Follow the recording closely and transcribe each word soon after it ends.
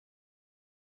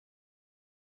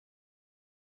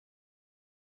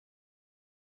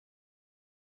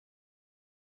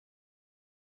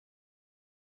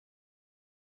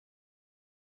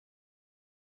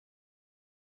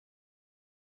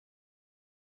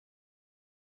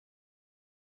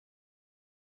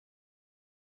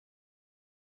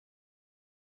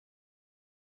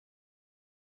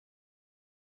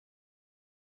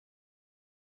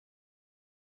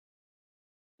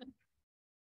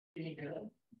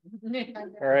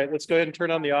All right, let's go ahead and turn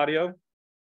on the audio.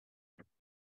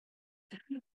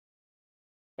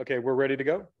 Okay, we're ready to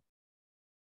go.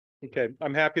 Okay,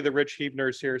 I'm happy that Rich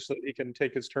Huebner's here so that he can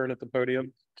take his turn at the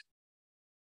podium.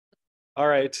 All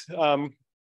right,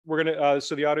 we're gonna,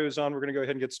 so the audio is on, we're gonna go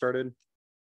ahead and get started.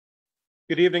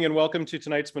 Good evening and welcome to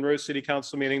tonight's Monroe City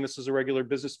Council meeting. This is a regular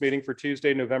business meeting for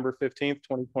Tuesday, November 15th,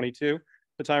 2022.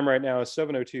 The time right now is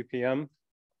 7:02 p.m.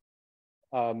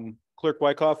 Clerk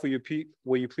Wyckoff,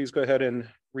 will you please go ahead and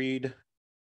read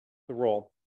the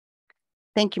roll?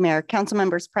 Thank you, Mayor. Council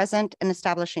members present and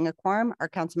establishing a quorum are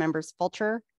council members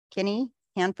Fulcher, Kinney,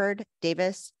 Hanford,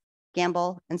 Davis,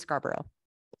 Gamble, and Scarborough.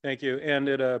 Thank you. And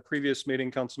at a previous meeting,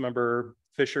 Councilmember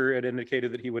Fisher had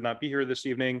indicated that he would not be here this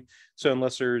evening. So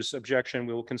unless there's objection,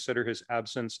 we will consider his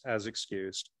absence as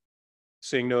excused.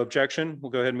 Seeing no objection,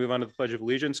 we'll go ahead and move on to the Pledge of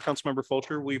Allegiance. Councilmember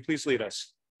Fulcher, will you please lead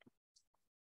us?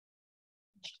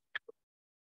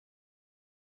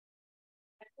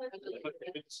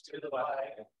 Allegiance to the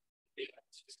flag of the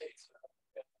United States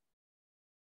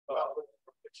of America,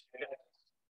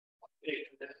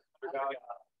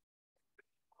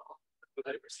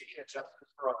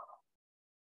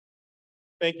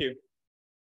 Thank you.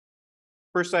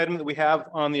 First item that we have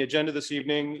on the agenda this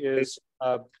evening is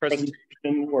a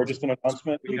presentation or just an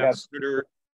announcement. We have Senator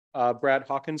Brad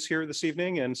Hawkins here this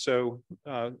evening. And so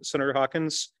Senator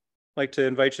Hawkins, I'd like to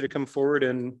invite you to come forward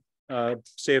and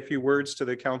say a few words to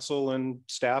the council and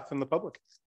staff and the public.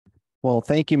 Well,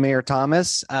 thank you, Mayor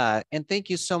Thomas. And thank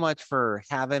you so much for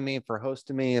having me, for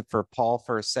hosting me, and for Paul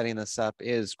for setting this up. It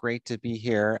is great to be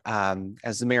here.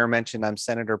 As the mayor mentioned, I'm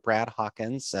Senator Brad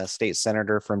Hawkins, state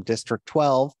senator from District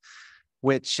 12,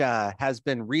 which has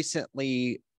been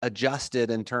recently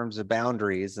adjusted in terms of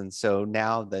boundaries. And so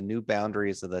now the new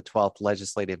boundaries of the 12th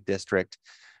legislative district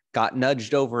got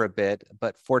nudged over a bit,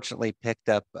 but fortunately picked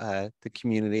up the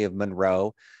community of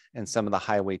Monroe and some of the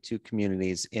Highway 2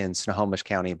 communities in Snohomish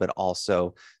County, but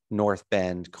also North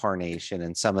Bend, Carnation,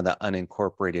 and some of the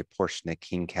unincorporated portion of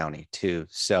King County too.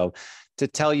 So to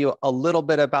tell you a little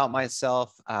bit about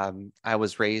myself, I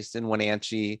was raised in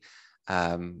Wenatchee.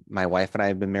 My wife and I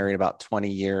have been married about 20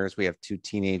 years. We have 2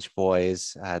 teenage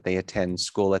boys. They attend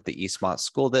school at the Eastmont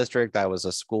School District. I was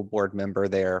a school board member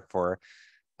there for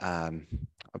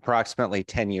approximately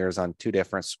 10 years on 2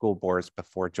 different school boards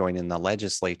before joining the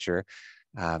legislature.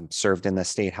 Served in the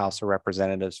State House of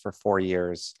Representatives for 4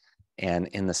 years and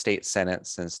in the state Senate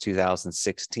since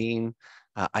 2016.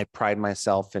 I pride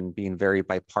myself in being very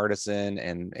bipartisan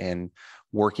and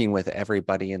working with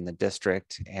everybody in the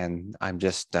district. And I'm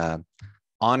just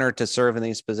honored to serve in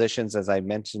these positions. As I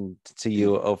mentioned to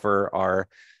you over our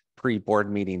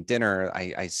pre-board meeting dinner,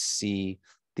 I see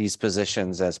these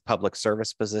positions as public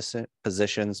service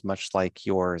positions, much like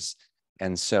yours.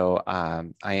 And so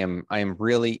I am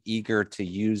really eager to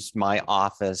use my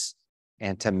office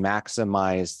and to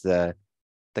maximize the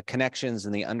connections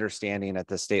and the understanding at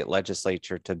the state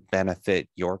legislature to benefit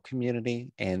your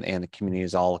community and the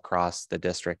communities all across the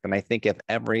district. And I think if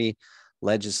every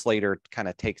legislator kind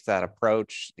of takes that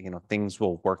approach, you know, things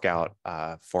will work out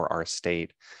for our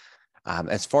state.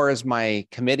 As far as my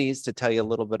committees, to tell you a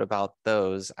little bit about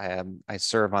those, I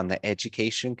serve on the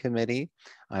Education Committee.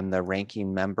 I'm the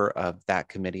ranking member of that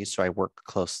committee, so I work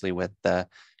closely with the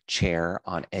chair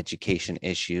on education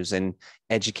issues, and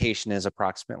education is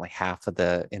approximately half of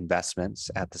the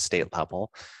investments at the state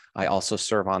level. I also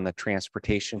serve on the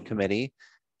Transportation Committee,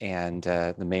 and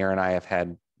the mayor and I have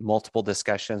had multiple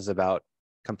discussions about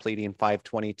completing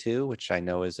 522, which I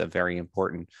know is a very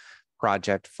important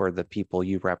project for the people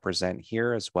you represent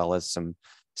here, as well as some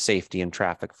safety and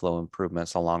traffic flow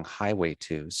improvements along Highway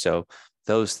 2. So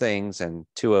those things and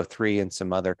 203 and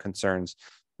some other concerns,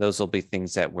 those will be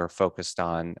things that we're focused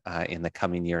on in the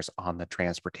coming years on the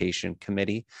Transportation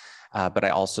Committee. But I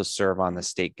also serve on the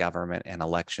State Government and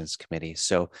Elections Committee.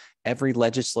 So every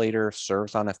legislator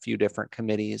serves on a few different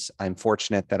committees. I'm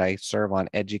fortunate that I serve on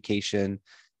Education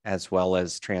as well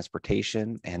as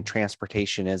Transportation, and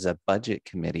Transportation is a budget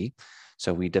committee.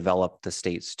 So we developed the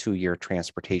state's 2-year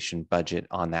transportation budget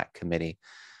on that committee.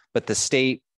 But the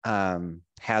state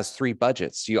has 3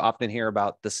 budgets. You often hear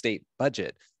about the state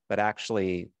budget, but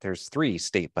actually there's 3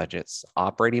 state budgets: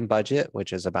 operating budget,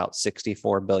 which is about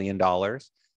 $64 billion,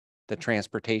 the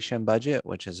transportation budget,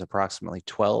 which is approximately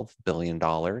 $12 billion,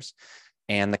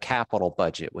 and the capital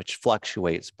budget, which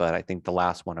fluctuates, but I think the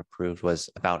last one approved was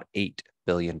about $8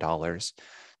 billion.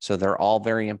 So they're all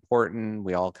very important.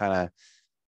 We all kind of,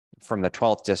 from the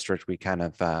 12th district, we kind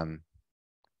of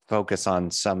focus on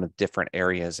some different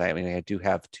areas. I mean, I do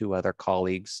have 2 other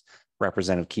colleagues,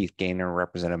 Representative Keith Gaynor and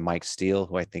Representative Mike Steele,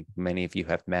 who I think many of you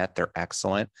have met. They're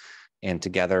excellent. And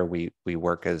together we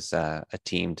work as a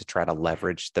team to try to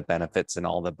leverage the benefits and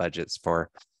all the budgets for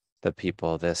the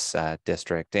people of this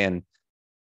district. And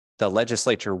the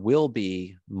legislature will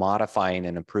be modifying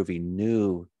and approving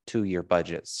new 2-year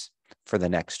budgets for the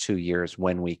next 2 years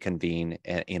when we convene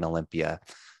in Olympia.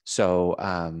 So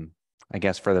I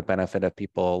guess for the benefit of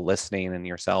people listening and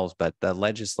yourselves, but the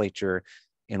legislature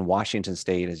in Washington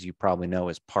State, as you probably know,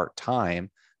 is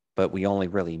part-time, but we only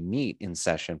really meet in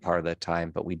session part of the time,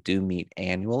 but we do meet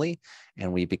annually,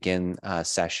 and we begin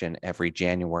session every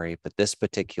January. But this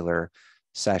particular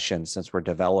session, since we're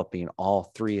developing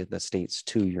all 3 of the state's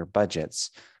 2-year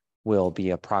budgets, will be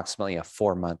approximately a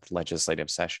 4-month legislative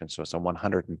session. So it's a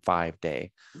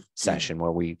 105-day session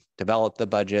where we develop the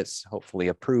budgets, hopefully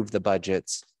approve the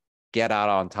budgets, get out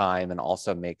on time, and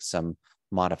also make some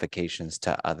modifications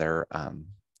to other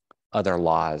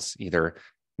laws, either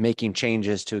making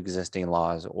changes to existing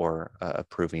laws or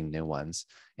approving new ones.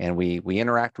 And we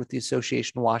interact with the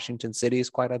Association of Washington Cities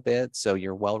quite a bit, so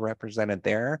you're well represented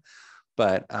there.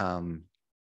 But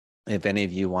if any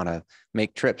of you want to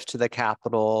make trips to the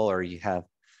Capitol, or you have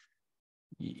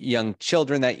young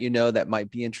children that you know that might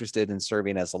be interested in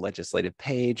serving as a legislative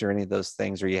page or any of those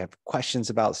things, or you have questions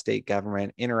about state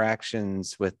government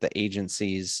interactions with the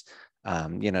agencies,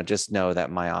 just know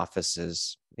that my office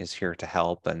is here to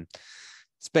help. And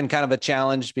it's been kind of a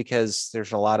challenge because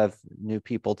there's a lot of new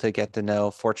people to get to know.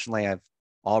 Fortunately, I've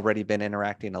already been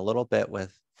interacting a little bit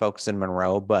with folks in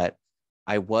Monroe, but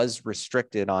I was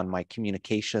restricted on my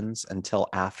communications until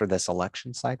after this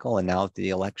election cycle. And now that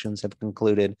the elections have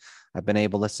concluded, I've been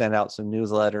able to send out some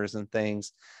newsletters and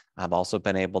things. I've also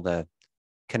been able to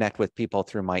connect with people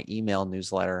through my email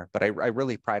newsletter, but I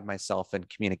really pride myself in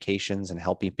communications and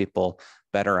helping people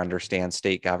better understand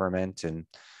state government. And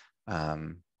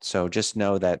so just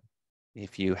know that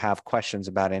if you have questions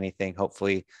about anything,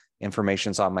 hopefully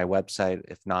information's on my website.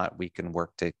 If not, we can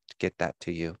work to get that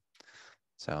to you.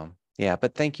 So yeah,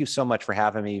 but thank you so much for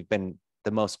having me. You've been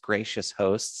the most gracious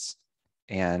hosts,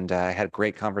 and I had a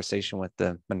great conversation with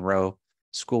the Monroe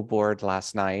School Board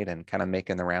last night and kind of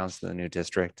making the rounds to the new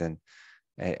district. And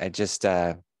I just,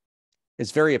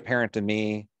 it's very apparent to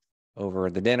me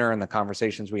over the dinner and the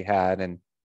conversations we had and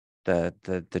the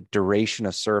duration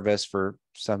of service for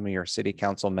some of your city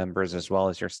council members, as well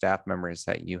as your staff members,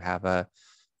 that you have a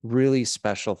really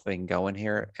special thing going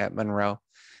here at Monroe.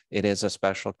 It is a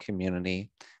special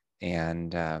community,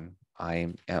 and I'm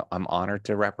honored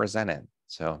to represent it.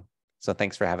 So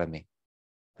thanks for having me.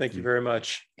 Thank you very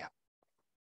much. Yeah.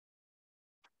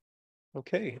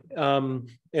 Okay.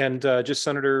 And just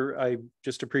Senator, I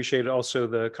just appreciate also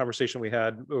the conversation we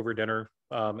had over dinner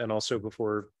and also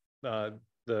before the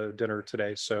dinner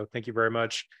today. So thank you very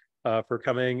much for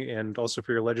coming, and also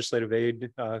for your legislative aid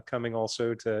coming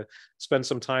also to spend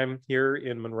some time here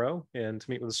in Monroe and to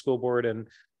meet with the school board and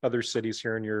other cities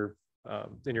here in your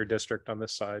district on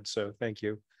this side. So thank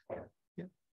you. Yeah.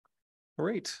 All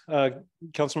right.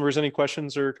 Council members, any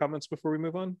questions or comments before we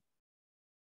move on?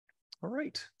 All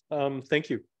right. Thank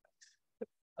you.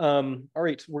 All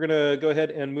right, we're going to go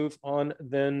ahead and move on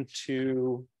then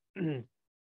to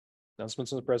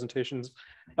announcements and the presentations.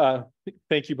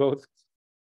 Thank you both.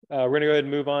 We're going to go ahead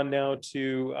and move on now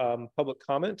to public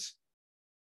comment.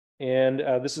 And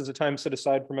this is a time set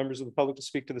aside for members of the public to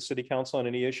speak to the City Council on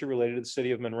any issue related to the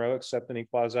City of Monroe, except any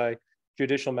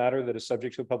quasi-judicial matter that is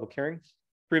subject to a public hearing.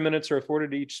 3 minutes are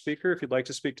afforded to each speaker. If you'd like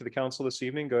to speak to the council this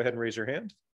evening, go ahead and raise your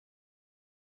hand.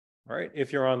 All right,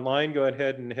 if you're online, go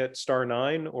ahead and hit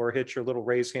 *9 or hit your little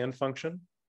raise hand function.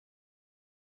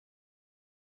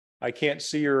 I can't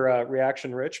see your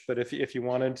reaction, Rich, but if you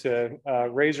wanted to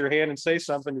raise your hand and say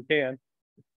something, you can.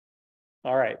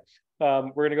 All right,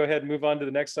 we're going to go ahead and move on to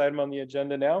the next item on the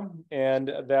agenda now,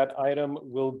 and that item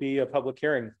will be a public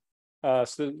hearing.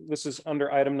 So this is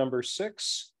under item number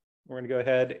 6. We're going to go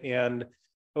ahead and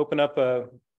open up I'm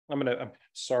going to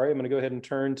go ahead and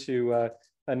turn to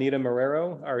Anita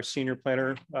Marrero, our senior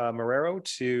planner, Marrero,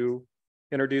 to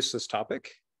introduce this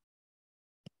topic.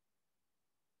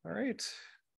 All right,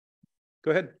 go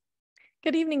ahead.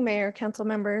 Good evening, Mayor, council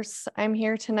members. I'm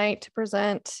here tonight to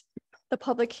present the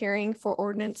public hearing for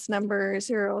ordinance number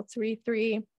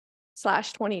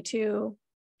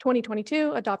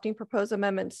 033/2022, adopting proposed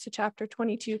amendments to chapter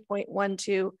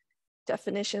 22.12,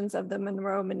 definitions of the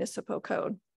Monroe Municipal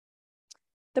Code.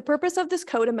 The purpose of this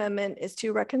code amendment is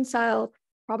to reconcile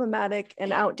problematic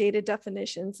and outdated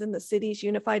definitions in the city's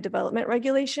Unified Development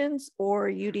Regulations, or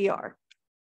UDR.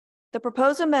 The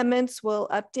proposed amendments will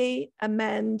update,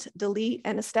 amend, delete,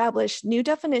 and establish new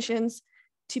definitions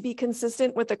to be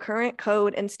consistent with the current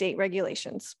code and state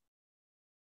regulations.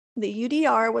 The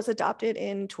UDR was adopted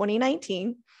in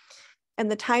 2019 and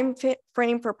the time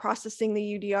frame for processing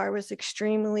the UDR was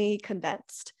extremely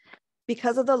condensed.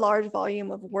 Because of the large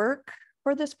volume of work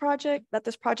for this project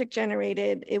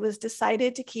generated, it was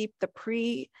decided to keep the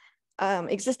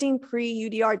existing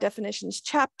pre-UDR definitions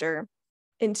chapter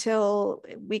until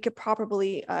we could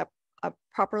properly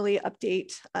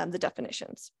update the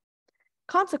definitions.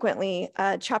 Consequently,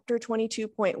 chapter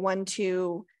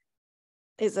 22.12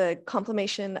 is a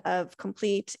compilation of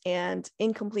complete and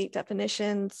incomplete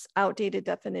definitions, outdated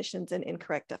definitions, and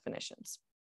incorrect definitions.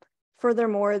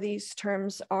 Furthermore, these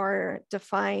terms are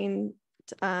defined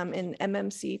in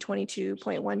MMC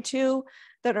 22.12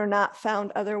 that are not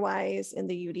found otherwise in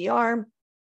the UDR.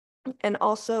 And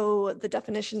also the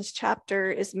definitions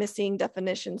chapter is missing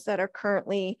definitions that are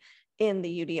currently in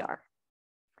the UDR.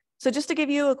 So just to give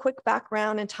you a quick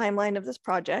background and timeline of this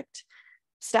project,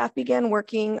 staff began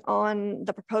working on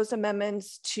the proposed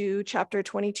amendments to chapter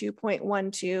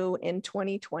 22.12 in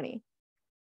 2020.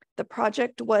 The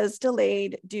project was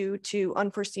delayed due to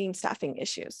unforeseen staffing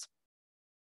issues.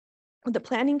 The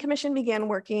Planning Commission began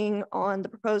working on the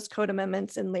proposed code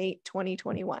amendments in late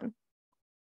 2021.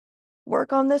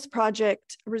 Work on this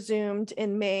project resumed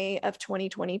in May of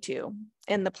 2022,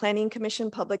 and the Planning Commission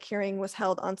public hearing was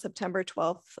held on September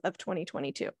 12th of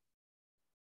 2022.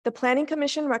 The Planning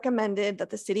Commission recommended that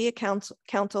the City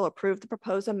Council approve the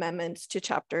proposed amendments to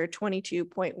chapter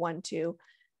 22.12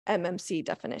 MMC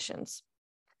definitions.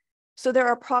 So there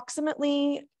are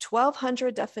approximately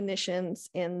 1,200 definitions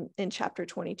in chapter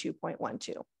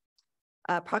 22.12.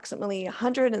 Approximately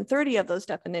 130 of those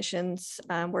definitions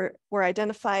were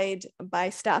identified by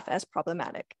staff as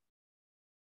problematic.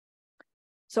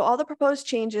 So all the proposed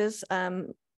changes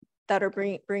that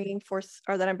I'm bringing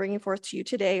forth to you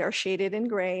today are shaded in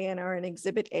gray and are in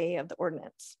Exhibit A of the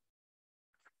ordinance.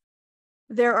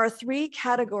 There are three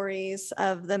categories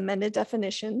of the amended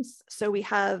definitions. So we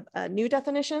have new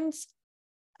definitions,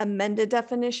 amended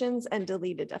definitions, and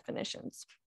deleted definitions.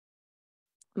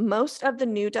 Most of the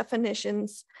new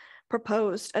definitions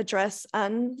proposed address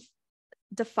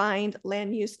undefined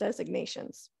land use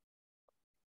designations.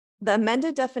 The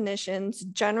amended definitions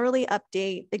generally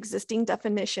update existing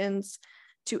definitions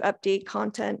to update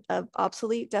content of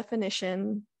obsolete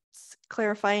definitions,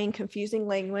 clarifying confusing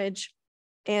language,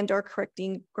 and or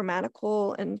correcting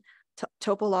grammatical and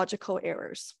topological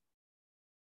errors.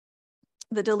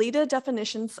 The deleted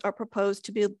definitions are proposed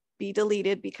to be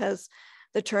deleted because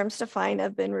the terms defined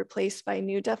have been replaced by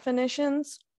new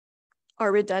definitions,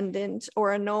 are redundant,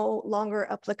 or are no longer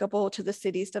applicable to the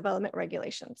city's development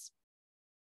regulations.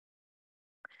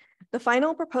 The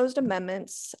final proposed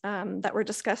amendments that were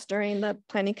discussed during the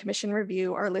Planning Commission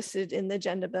review are listed in the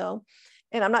agenda bill.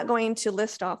 And I'm not going to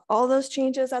list off all those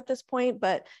changes at this point,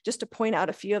 but just to point out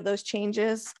a few of those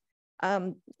changes,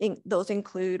 those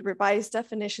include revised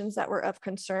definitions that were of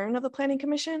concern of the Planning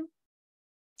Commission,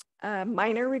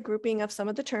 minor regrouping of some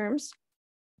of the terms.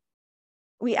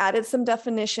 We added some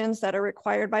definitions that are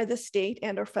required by the state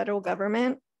and or federal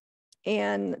government,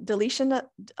 and deletion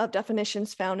of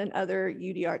definitions found in other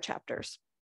UDR chapters.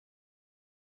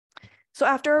 So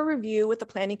after a review with the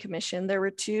Planning Commission, there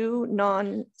were two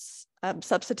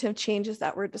non-substantive changes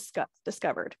that were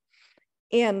discovered.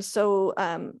 And so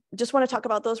just want to talk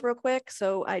about those real quick.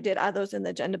 So I did add those in the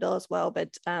agenda bill as well,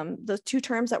 but those two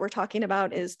terms that we're talking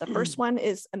about is the first one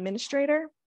is administrator.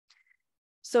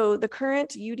 So the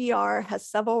current UDR has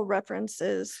several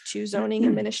references to zoning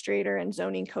administrator and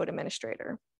zoning code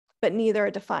administrator, but neither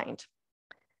are defined.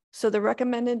 So the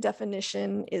recommended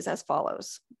definition is as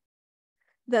follows.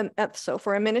 So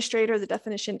for administrator, the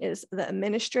definition is the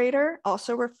administrator,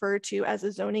 also referred to as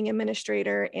a zoning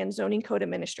administrator and zoning code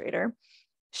administrator,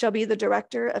 shall be the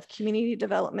director of community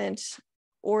development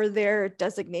or their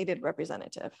designated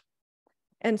representative.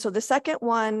 And so the second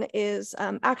one is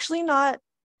actually not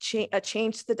a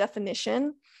change to the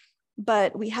definition,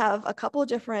 but we have a couple of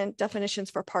different definitions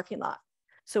for parking lot.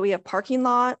 So we have parking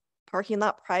lot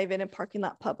private, and parking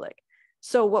lot public.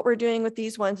 So what we're doing with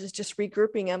these ones is just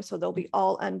regrouping them so they'll be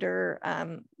all under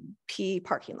P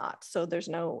parking lot. So there's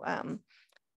no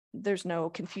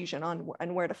confusion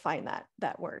on where to find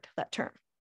that term.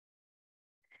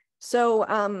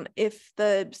 So if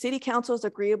the City Council is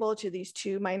agreeable to these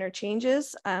two minor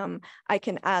changes, I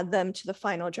can add them to the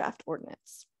final draft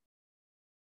ordinance.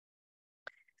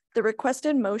 The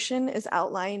requested motion is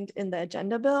outlined in the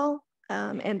agenda bill,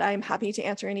 and I'm happy to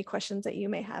answer any questions that you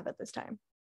may have at this time.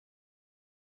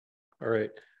 All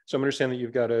right, so I'm understanding that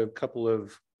you've got a couple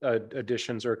of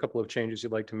additions or a couple of changes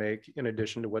you'd like to make in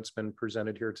addition to what's been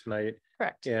presented here tonight.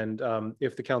 Correct. And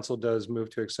if the council does move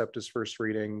to accept as first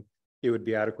reading, it would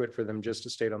be adequate for them just to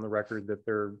state on the record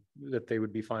that they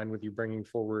would be fine with you bringing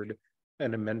forward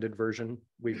an amended version?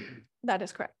 That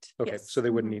is correct. Okay, Yes. so they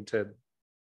wouldn't Mhm. need to,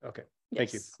 okay,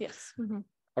 thank you. Yes. Mhm.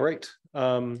 All right.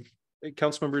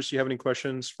 Council members, do you have any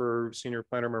questions for Senior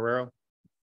Planner Monroe?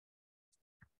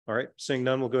 All right, seeing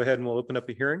none, we'll go ahead and we'll open up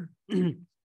a hearing.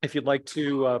 If you'd like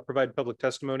to provide public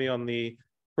testimony on the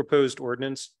proposed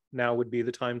ordinance, now would be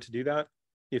the time to do that.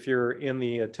 If you're in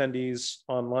the attendees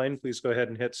online, please go ahead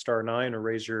and hit *9 or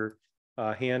raise your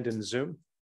hand in Zoom.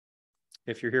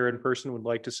 If you're here in person, would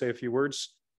like to say a few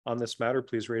words on this matter,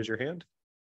 please raise your hand.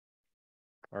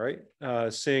 All right,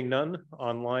 seeing none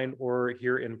online or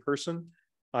here in person,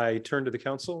 I turn to the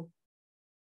council.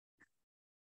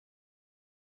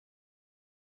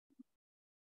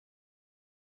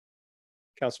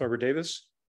 Councilmember Davis.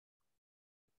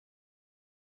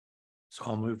 So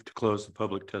I'll move to close the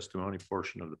public testimony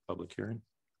portion of the public hearing.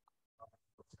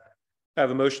 I have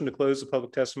a motion to close the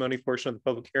public testimony portion of the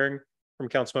public hearing from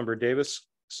Councilmember Davis,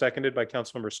 seconded by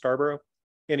Councilmember Scarborough.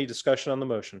 Any discussion on the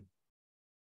motion?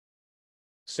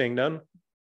 Seeing none,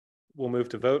 we'll move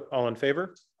to vote. All in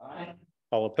favor? Aye.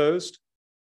 All opposed?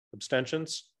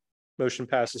 Abstentions? Motion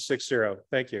passes 6-0.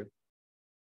 Thank you.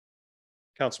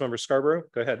 Councilmember Scarborough,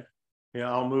 go ahead. Yeah,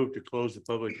 I'll move to close the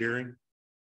public hearing.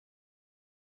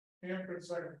 I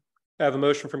have a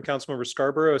motion from Councilmember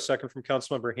Scarborough, a second from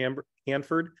Councilmember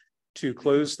Hanford to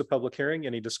close the public hearing.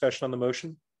 Any discussion on the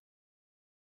motion?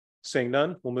 Seeing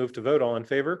none, we'll move to vote. All in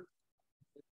favor?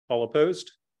 All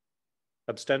opposed?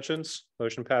 Abstentions?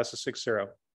 Motion passes 6-0.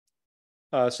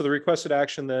 So the requested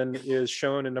action then is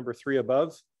shown in number 3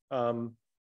 above.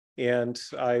 And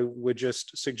I would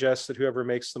just suggest that whoever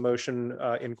makes the motion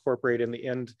incorporate in the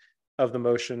end of the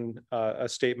motion a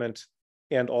statement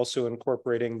and also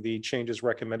incorporating the changes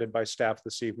recommended by staff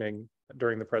this evening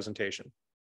during the presentation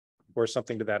or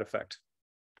something to that effect.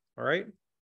 All right.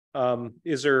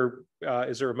 Is there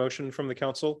a motion from the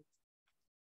council?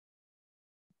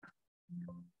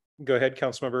 Go ahead,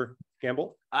 Councilmember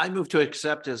Gamble. I move to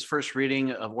accept as first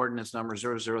reading of ordinance number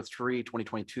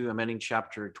 003/2022, amending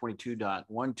chapter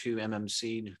 22.12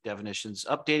 MMC definitions,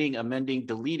 updating, amending,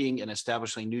 deleting, and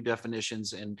establishing new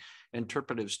definitions and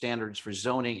interpretive standards for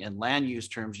zoning and land use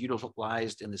terms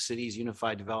utilized in the city's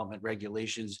Unified Development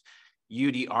Regulations,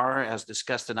 UDR, as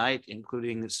discussed tonight,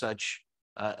 including such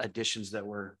additions that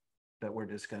were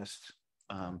discussed.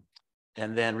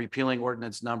 And then repealing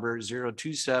ordinance number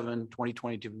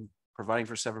 027/2022, providing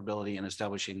for severability and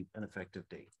establishing an effective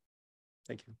date.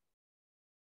 Thank you.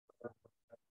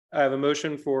 I have a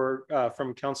motion for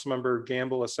from Councilmember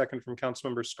Gamble, a second from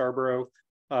Councilmember Scarborough,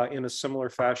 in a similar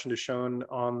fashion to shown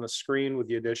on the screen, with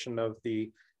the addition of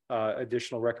the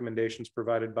additional recommendations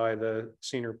provided by the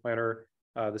senior planner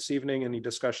this evening. Any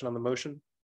discussion on the motion?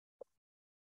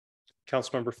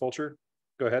 Councilmember Fulcher,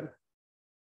 go ahead.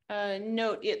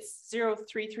 Note it's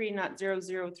 033, not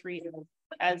 003,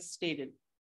 as stated.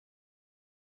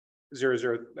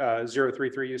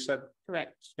 033, you said?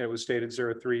 Correct. It was stated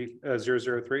 003.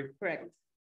 Correct.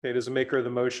 It is a maker of the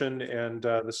motion and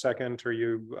the second. Are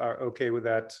you okay with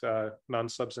that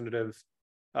non-substantive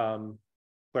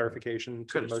clarification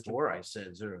to Could the have motion? swore I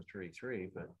said 033,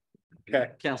 but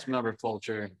Okay. Councilmember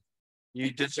Fulcher,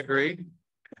 you disagree?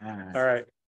 All right.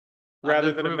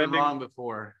 Rather than amending wrong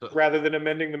before, rather than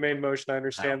amending the main motion, I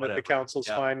understand that the whatever. council's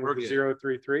Yeah, fine we're with good.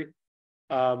 033.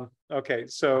 Okay,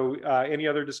 so any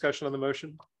other discussion on the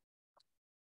motion?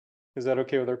 Is that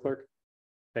okay with our clerk?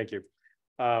 Thank you.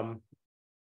 We're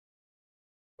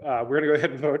gonna go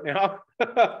ahead and vote now.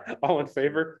 All in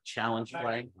favor? challenge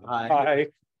flag.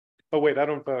 Aye. Oh, wait, I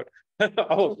don't vote.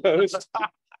 All opposed?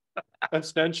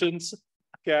 Abstentions?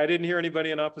 Okay, I didn't hear anybody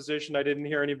in opposition. I didn't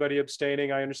hear anybody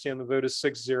abstaining. I understand the vote is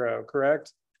 6-0,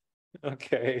 correct?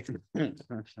 Okay.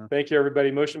 Thank you,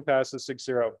 everybody. Motion passes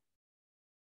 6-0.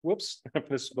 Whoops, I'm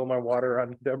gonna spill my water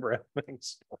on Deborah.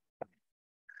 Thanks.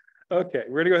 Okay,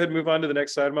 we're gonna go ahead and move on to the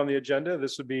next item on the agenda.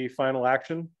 This would be final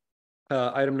action.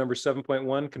 Item number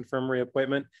 7.1, confirm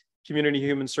reappointment, Community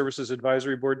Human Services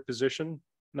Advisory Board position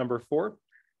number 4.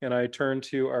 And I turn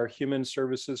to our Human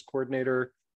Services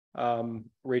Coordinator,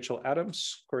 Rachel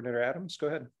Adams. Coordinator Adams, go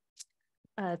ahead.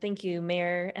 Thank you,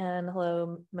 Mayor, and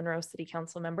hello, Monroe City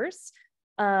Council members.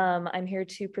 I'm here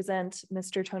to present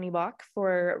Mr. Tony Bach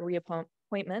for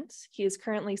reappointment. He is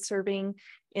currently serving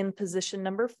in position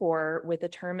number 4 with a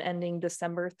term ending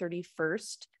December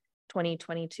 31st,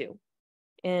 2022.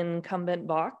 Incumbent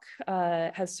Bach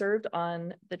has served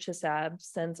on the CHSAB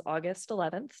since August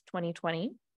 11th,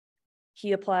 2020.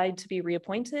 He applied to be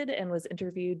reappointed and was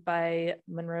interviewed by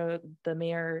Monroe, the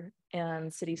mayor,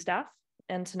 and city staff.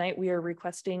 And tonight we are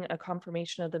requesting a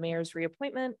confirmation of the mayor's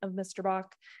reappointment of Mr.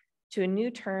 Bach to a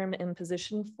new term in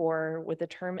position 4 with a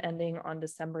term ending on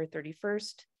December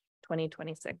 31st,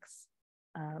 2026.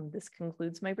 This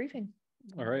concludes my briefing.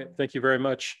 All right, thank you very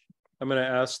much. I'm going to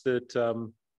ask that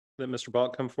that Mr.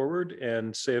 Balk come forward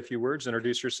and say a few words,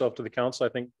 introduce yourself to the council. I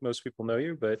think most people know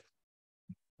you, but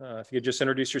if you could just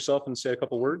introduce yourself and say a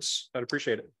couple words, I'd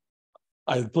appreciate it.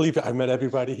 I believe I met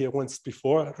everybody here once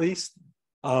before, at least.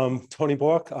 Tony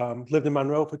Bork, lived in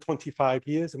Monroe for 25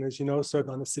 years, and as you know, served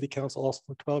on the city council also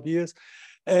for 12 years,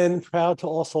 and proud to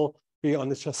also be on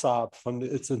the CHSAB from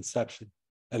its inception.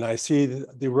 And I see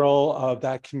the role of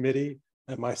that committee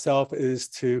and myself is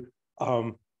to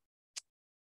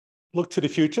look to the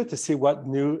future to see what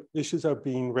new issues are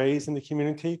being raised in the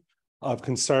community of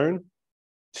concern,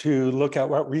 to look at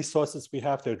what resources we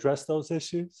have to address those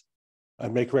issues,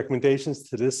 and make recommendations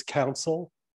to this council,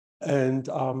 and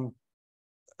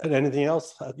anything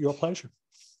else at your pleasure.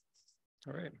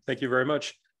 All right, thank you very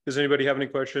much. Does anybody have any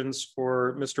questions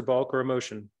for Mr. Balk or a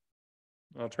motion?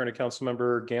 I'll turn to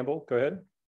Councilmember Gamble. Go ahead.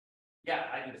 Yeah,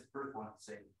 I just first want to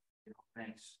say,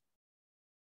 thanks.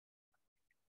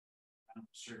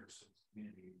 Service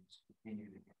community continue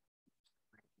to get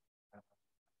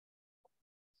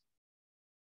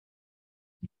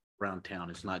around town.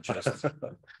 It's not just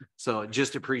so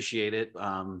just appreciate it.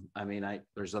 I mean,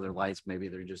 there's other lights, maybe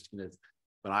they're just gonna,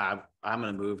 but I'm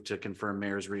gonna move to confirm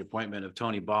mayor's reappointment of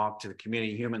Tony Balk to the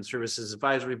Community Human Services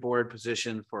Advisory Board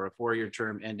position for a 4-year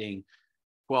term ending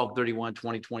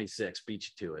 12/31/2026. Beat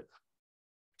you to it.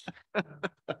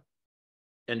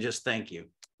 And just thank you.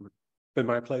 Been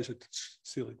my pleasure,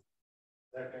 Sealy.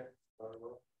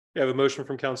 We have a motion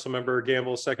from Councilmember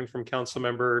Gamble, second from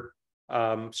Councilmember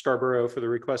Scarborough for the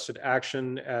requested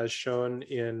action as shown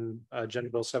in Agenda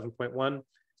Bill 7.1.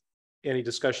 Any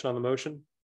discussion on the motion?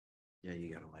 Yeah,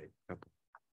 you got a light.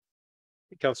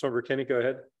 Councilmember Kinney, go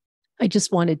ahead. I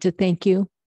just wanted to thank you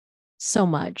so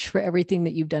much for everything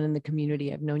that you've done in the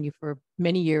community. I've known you for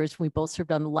many years. We both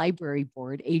served on the library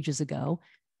board ages ago.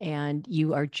 And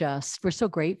you are just, we're so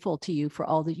grateful to you for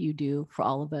all that you do for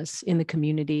all of us in the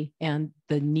community and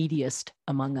the neediest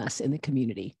among us in the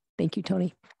community. Thank you,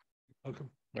 Tony. Welcome.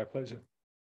 My pleasure.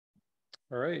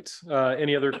 All right.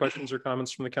 Any other questions or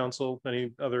comments from the council?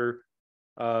 Any other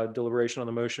deliberation on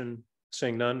the motion?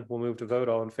 Seeing none, we'll move to vote.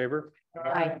 All in favor?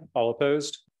 Aye. All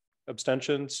opposed?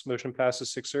 Abstentions? Motion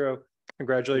passes 6-0.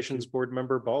 Congratulations, Board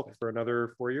Member Balk, for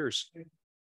another 4 years.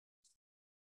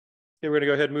 Okay, we're going to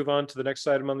go ahead and move on to the next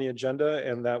item on the agenda,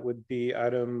 and that would be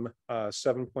item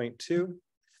 7.2,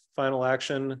 final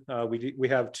action. We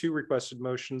have 2 requested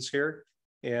motions here,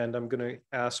 and I'm going to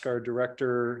ask our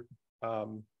director,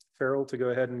 Farrell, to go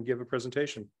ahead and give a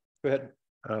presentation. Go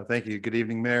ahead. Thank you. Good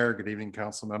evening, Mayor. Good evening,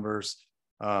 council members.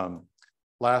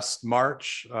 Last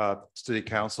March, City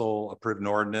Council approved an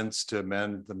ordinance to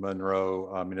amend the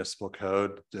Monroe Municipal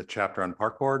Code, the chapter on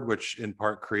Park Board, which in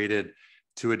part created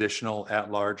 2 additional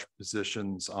at-large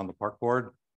positions on the Park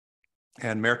Board.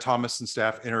 And Mayor Thomas and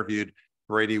staff interviewed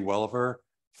Brady Welliver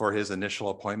for his initial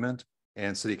appointment,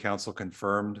 and City Council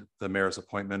confirmed the mayor's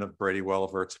appointment of Brady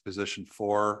Welliver to position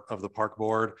 4 of the Park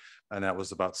Board, and that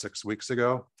was about 6 weeks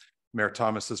ago. Mayor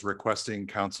Thomas is requesting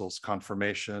council's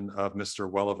confirmation of Mr.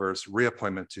 Welliver's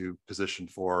reappointment to position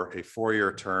 4, a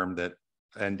 4-year term that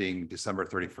ending December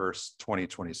 31st,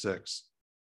 2026.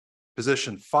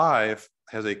 Position 5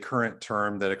 has a current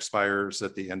term that expires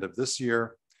at the end of this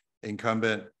year.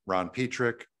 Incumbent Ron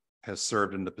Petrick has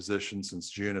served in the position since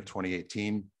June of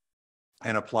 2018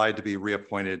 and applied to be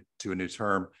reappointed to a new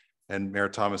term. And Mayor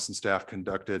Thomas and staff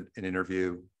conducted an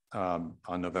interview on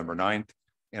November 9th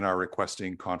and are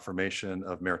requesting confirmation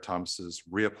of Mayor Thomas's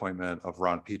reappointment of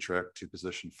Ron Petrick to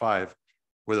position 5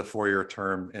 with a 4-year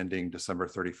term ending December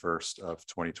 31st of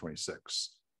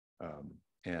 2026.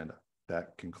 And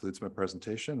that concludes my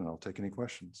presentation, and I'll take any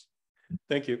questions.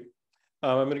 Thank you.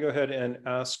 I'm going to go ahead and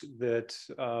ask that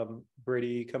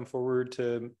Brady come forward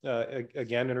to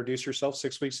again introduce yourself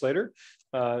 6 weeks later.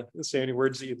 Say any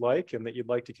words that you'd like and that you'd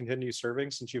like to continue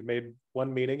serving, since you've made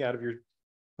 1 meeting out of your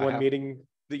meeting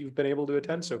that you've been able to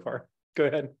attend so far. Go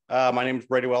ahead. My name is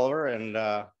Brady Welliver, and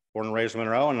born and raised in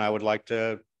Monroe, and I would like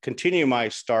to continue my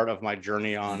start of my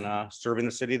journey on serving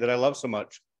the city that I love so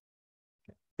much.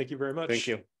 Thank you very much. Thank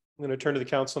you. I'm going to turn to the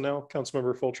council now.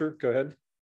 Councilmember Fulcher, go ahead.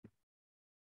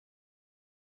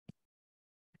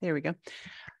 There we go.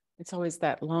 It's always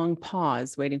that long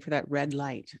pause waiting for that red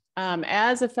light.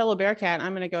 As a fellow Bearcat,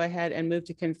 I'm going to go ahead and move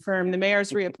to confirm the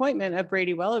mayor's reappointment of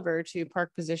Brady Welliver to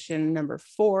park position number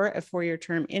 4, a 4-year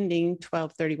term ending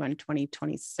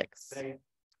 12/31/2026.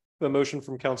 The motion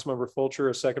from Councilmember Fulcher,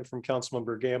 a second from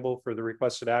Councilmember Gamble for the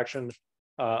requested action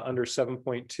under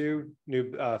 7.2,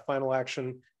 new final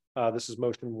action. This is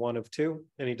motion 1 of 2.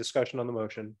 Any discussion on the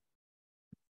motion?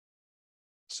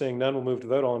 Seeing none, we'll move to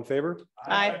vote. All in favor?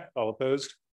 Aye. All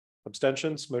opposed?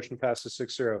 Abstentions? Motion passes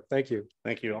 6-0. Thank you.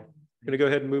 Thank you all. Going to go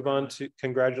ahead and move on to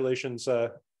congratulations,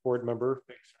 board member.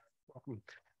 Welcome.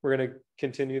 We're going to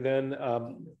continue then.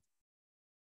 Let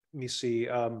me see.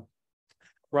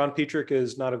 Ron Petrick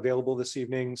is not available this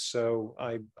evening, so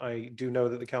I do know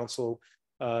that the council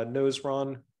knows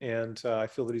Ron, and I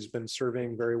feel that he's been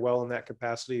serving very well in that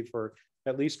capacity for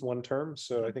at least one term.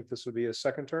 So I think this would be a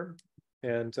second term.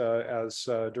 And as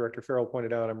Director Farrell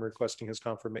pointed out, I'm requesting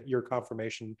your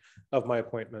confirmation of my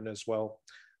appointment as well.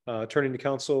 Turning to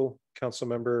council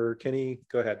member Kinney,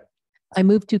 go ahead. I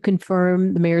move to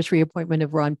confirm the mayor's reappointment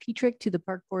of Ron Petrick to the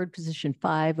Park Board, position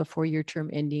 5, a 4-year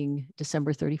term ending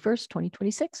December 31st,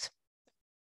 2026.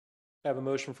 I have a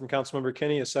motion from Councilmember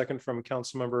Kinney, a second from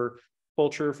Councilmember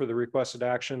Fulcher for the requested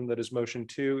action that is motion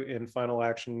 2 in final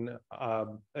action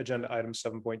agenda item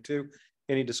 7.2.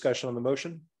 Any discussion on the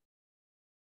motion?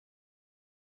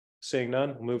 Seeing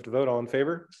none, we'll move to vote. All in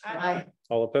favor? Aye.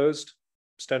 All opposed?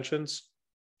 Abstentions?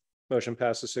 Motion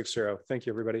passes 6-0. Thank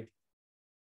you, everybody.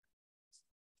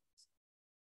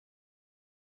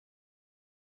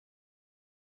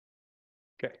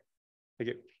 Okay, thank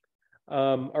you.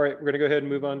 All right, we're going to go ahead and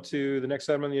move on to the next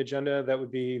item on the agenda. That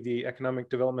would be the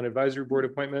Economic Development Advisory Board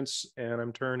appointments. And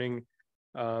I'm turning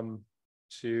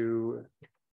to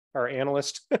our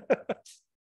analyst,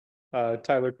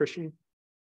 Tyler Christian.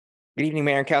 Good evening,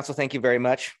 Mayor and Council. Thank you very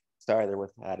much. Sorry, there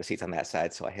were the seats on that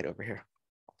side, so I hit over here.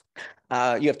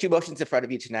 You have 2 motions in front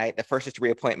of you tonight. The first is to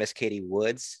reappoint Ms. Katie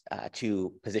Woods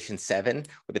to position 7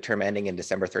 with the term ending in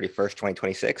December 31st,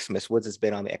 2026. Ms. Woods has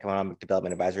been on the Economic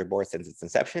Development Advisory Board since its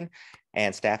inception,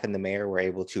 and staff and the mayor were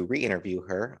able to re-interview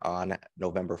her on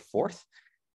November 4th.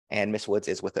 And Ms. Woods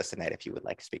is with us tonight if you would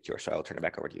like to speak to her, so I will turn it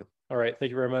back over to you. All right, thank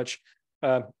you very much.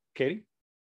 Katie?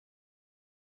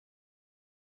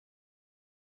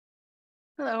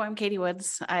 Hello, I'm Katie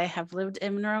Woods. I have lived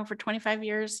in Monroe for 25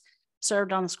 years,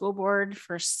 served on the school board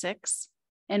for 6,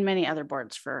 and many other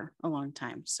boards for a long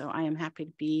time. So I am happy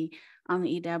to be on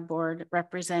the EDAB board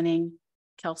representing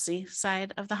Kelsey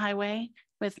side of the highway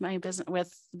with my business,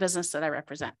 with the business that I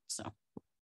represent. So.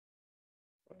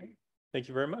 Thank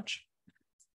you very much.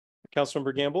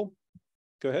 Councilmember Gamble,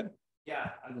 go ahead. Yeah,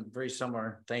 I'm very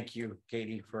similar. Thank you,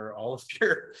 Katie, for all of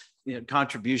your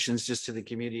contributions just to the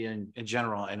community in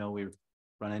general. I know we've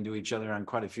run into each other on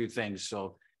quite a few things,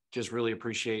 so just really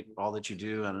appreciate all that you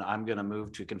do. And I'm going to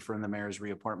move to confirm the mayor's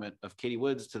reappointment of Katie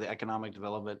Woods to the Economic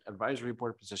Development Advisory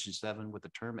Board, position 7, with the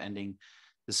term ending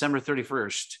December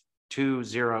 31st,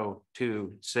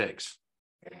 2026.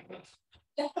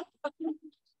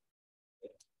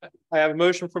 I have a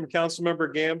motion from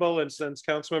Councilmember Gamble, and since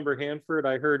Councilmember Hanford,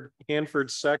 I heard Hanford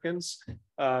seconds.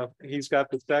 He's got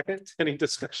the second. Any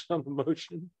discussion on the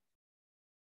motion?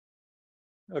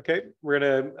 Okay, we're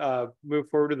gonna move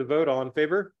forward to the vote. All in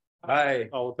favor? Aye.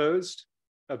 All opposed?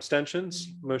 Abstentions?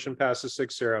 Motion passes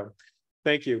 6-0.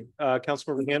 Thank you.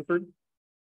 Councilmember Hanford?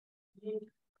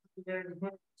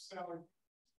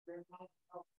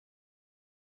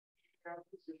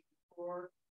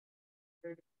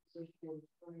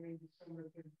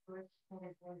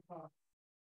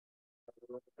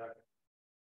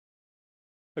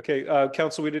 Okay,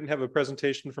 council, we didn't have a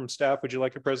presentation from staff. Would you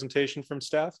like a presentation from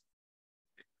staff?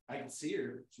 I can see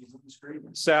her. She's on the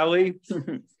screen. Sally?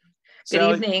 Good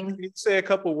Sally, evening. can you say a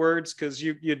couple words because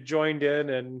you joined in,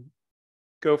 and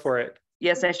go for it.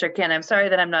 Yes, I sure can. I'm sorry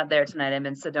that I'm not there tonight. I'm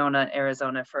in Sedona,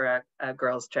 Arizona for a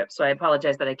girls' trip. So I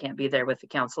apologize that I can't be there with the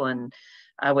council and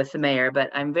with the mayor, but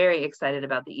I'm very excited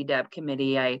about the EDAB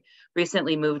committee. I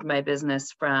recently moved my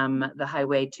business from the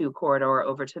Highway 2 corridor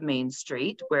over to Main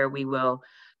Street, where we will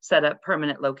set up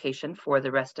permanent location for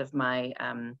the rest of my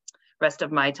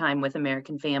time with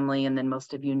American Family. And then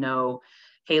most of you know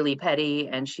Haley Petty,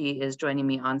 and she is joining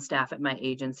me on staff at my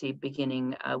agency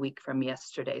beginning a week from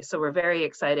yesterday. So we're very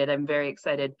excited. I'm very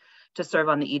excited to serve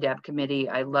on the EDAB committee.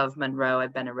 I love Monroe.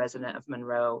 I've been a resident of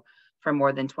Monroe for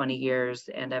more than 20 years,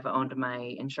 and I've owned my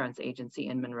insurance agency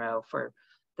in Monroe for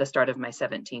the start of my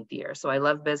 17th year. So I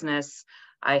love business.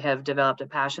 I have developed a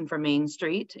passion for Main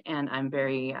Street, and I'm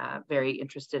very, very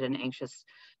interested and anxious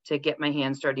to get my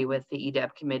hands dirty with the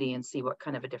EDAB committee and see what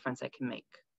kind of a difference I can make.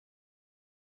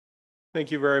 Thank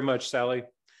you very much, Sally.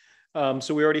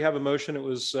 So we already have a motion. It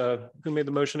was, who made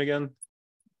the motion again?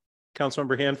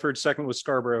 Councilmember Hanford, second was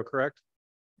Scarborough, correct?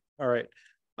 All right.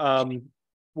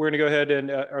 We're gonna go ahead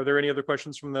and, are there any other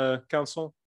questions from the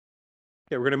council?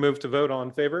 Okay, we're gonna move to vote. All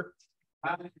in favor?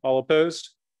 Aye. All opposed?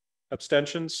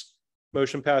 Abstentions?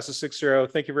 Motion passes 6-0.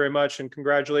 Thank you very much, and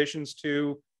congratulations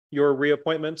to your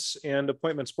reappointments and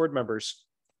appointments, board members.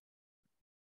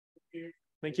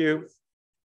 Thank you.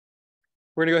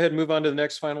 We're We're gonna go ahead and move on to the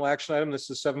next final action item.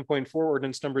 This is 7.4,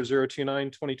 ordinance number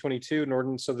 029/2022, an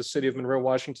ordinance of the city of Monroe,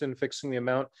 Washington, fixing the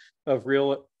amount of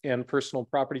real and personal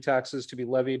property taxes to be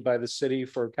levied by the city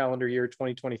for calendar year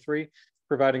 2023,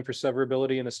 providing for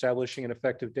severability and establishing an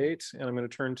effective date. And I'm going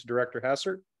to turn to Director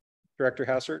Hassert. Director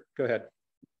Hassert, go ahead.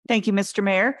 Thank you, Mr.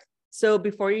 Mayor. So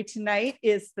before you tonight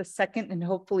is the second and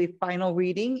hopefully final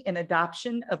reading and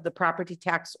adoption of the property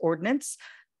tax ordinance.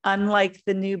 Unlike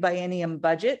the new biennium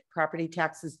budget, property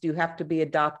taxes do have to be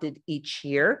adopted each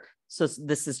year. So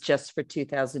this is just for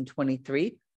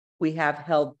 2023. We have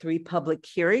held 3 public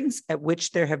hearings at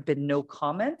which there have been no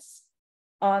comments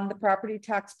on the property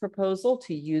tax proposal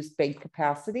to use bank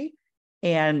capacity.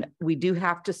 And we do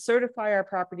have to certify our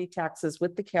property taxes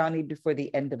with the county before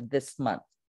the end of this month.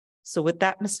 So with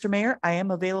that, Mr. Mayor, I am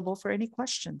available for any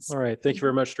questions. All right. Thank you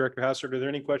very much, Director Hassert. Are there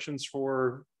any questions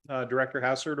for Director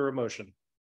Hassert or a motion?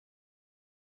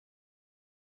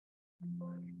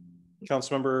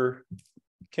 Councilmember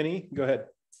Kinney, go ahead.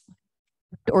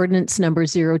 Ordinance number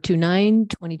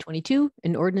 029/2022,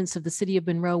 an ordinance of the city of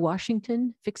Monroe,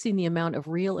 Washington, fixing the amount of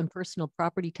real and personal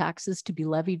property taxes to be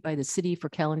levied by the city for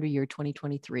calendar year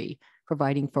 2023,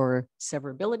 providing for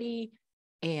severability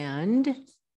and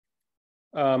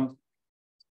an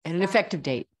effective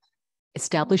date,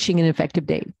 establishing an effective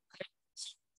date.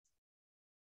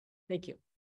 Thank you.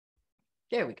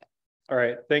 There we go. All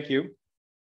right. Thank you.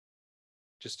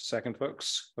 Just a second,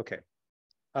 folks. Okay.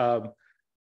 We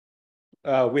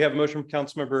have a motion from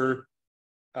Councilmember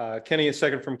Kenny, a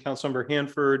second from Councilmember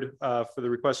Hanford for the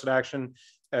requested action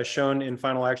as shown in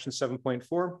final action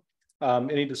 7.4.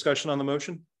 Any discussion on the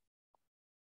motion?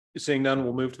 Seeing none,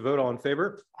 we'll move to vote. All in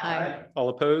favor? Aye. All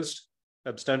opposed?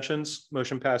 Abstentions?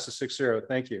 Motion passes 6-0.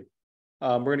 Thank you.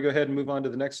 We're going to go ahead and move on to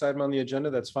the next item on the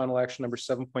agenda. That's final action number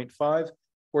 7.5.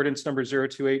 Ordinance number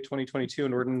 028/2022,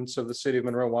 an ordinance of the city of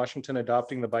Monroe, Washington,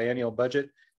 adopting the biennial budget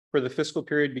for the fiscal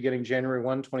period beginning January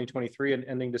 1, 2023 and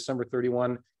ending December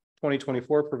 31,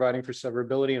 2024, providing for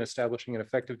severability and establishing an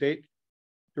effective date.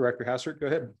 Director Hassert, go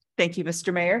ahead. Thank you,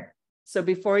 Mr. Mayor. So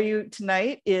before you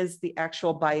tonight is the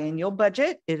actual biennial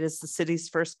budget. It is the city's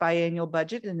first biennial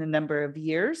budget in a number of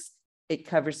years. It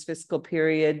covers fiscal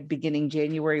period beginning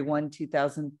January 1,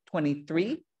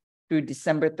 2023 through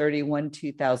December 31,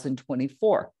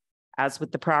 2024. As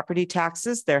with the property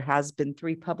taxes, there has been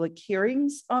 3 public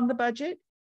hearings on the budget,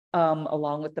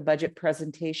 along with the budget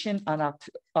presentation on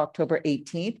October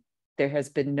 18th. There has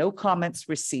been no comments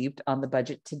received on the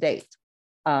budget to date.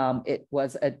 It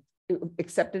was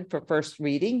accepted for first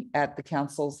reading at the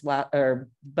council's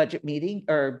budget meeting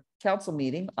or council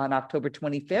meeting on October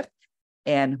 25th.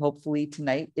 And hopefully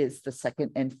tonight is the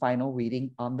second and final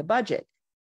reading on the budget.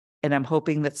 And I'm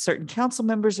hoping that certain council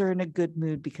members are in a good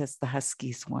mood because the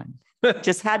Huskies won.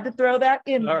 Just had to throw that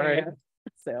in All there. right.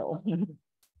 So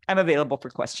I'm available for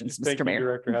questions, Thank Mr. you, Mayor.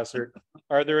 Director Hassert.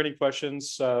 Are there any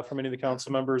questions from any of the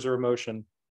council members or a motion?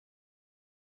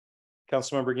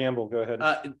 Councilmember Gamble, go ahead.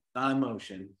 Not a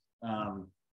motion, going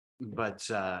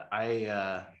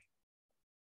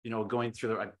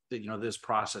through this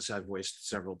process, I've voiced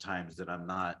several times that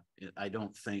I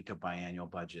don't think a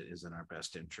biannual budget is in our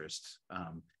best interest.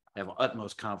 I have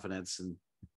utmost confidence in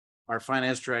our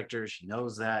finance director. She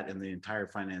knows that, and the entire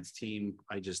finance team.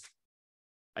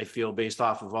 I feel based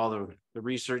off of all the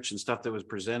research and stuff that was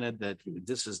presented that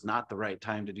this is not the right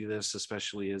time to do this,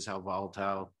 especially as how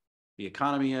volatile the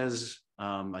economy is.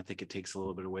 I think it takes a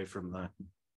little bit away from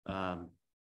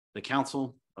the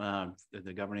council,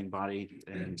 the governing body.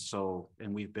 And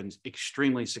we've been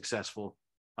extremely successful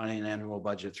on an annual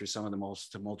budget through some of the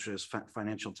most tumultuous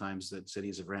financial times that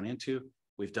cities have ran into.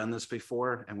 We've done this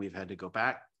before and we've had to go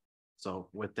back. So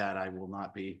with that, I will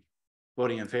not be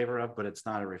voting in favor of, but it's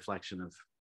not a reflection of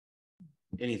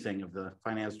anything of the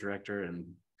finance director.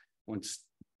 And once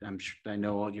I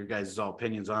know all your guys'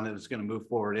 opinions on it, it's going to move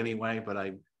forward anyway, but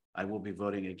I will be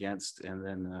voting against, and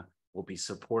then we'll be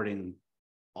supporting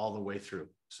all the way through.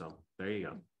 So there you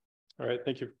go. All right.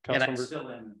 Thank you, And I Councilmember. still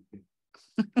am.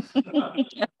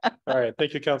 All right.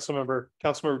 Thank you, Councilmember.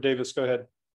 Councilmember Davis, go ahead.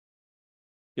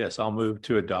 Yes, I'll move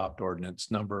to adopt ordinance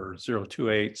number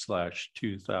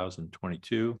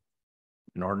 028/2022,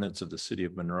 an ordinance of the city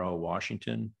of Monroe,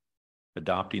 Washington,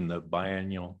 adopting the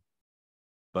biennial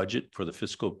budget for the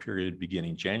fiscal period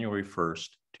beginning January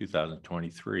 1st,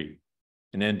 2023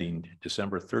 and ending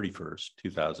December 31st,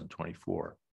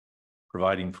 2024,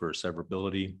 providing for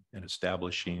severability and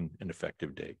establishing an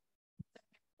effective date.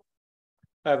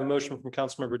 I have a motion from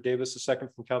Councilmember Davis, a second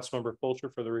from Councilmember Fulcher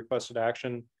for the requested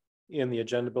action in the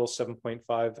agenda bill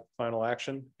 7.5 final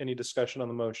action. Any discussion on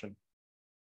the motion?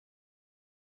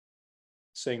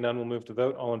 Seeing none, we'll move to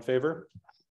vote. All in favor?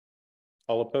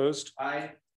 All opposed?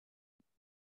 Aye.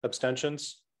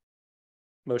 Abstentions?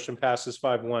 Motion passes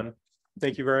 5-1.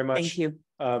 Thank you very much. Thank you.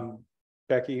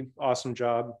 Becky, awesome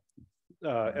job.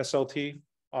 SLT,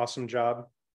 awesome job.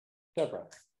 Deborah,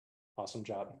 awesome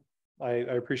job. I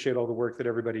appreciate all the work that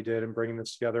everybody did in bringing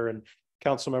this together, and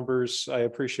council members, I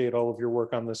appreciate all of your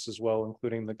work on this as well,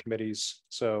 including the committees.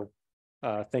 So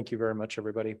thank you very much,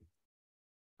 everybody.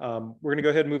 We're going to go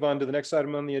ahead and move on to the next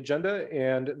item on the agenda,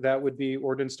 and that would be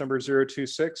ordinance number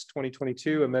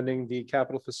 026/2022, amending the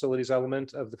capital facilities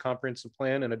element of the comprehensive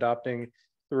plan and adopting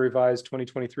the revised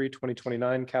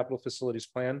 2023-2029 capital facilities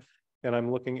plan. And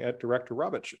I'm looking at Director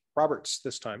Roberts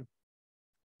this time.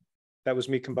 That was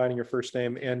me combining your first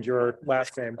name and your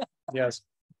last name. Yes.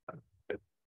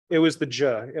 It was the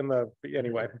J in the,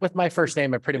 anyway. With my first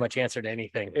name, I pretty much answered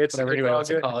anything. It's whatever anyone wants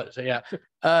to good. call it. So yeah.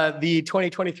 The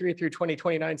 2023 through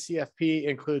 2029 CFP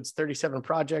includes 37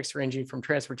 projects ranging from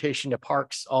transportation to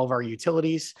parks, all of our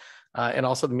utilities, and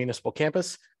also the municipal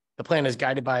campus. The plan is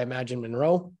guided by Imagine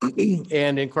Monroe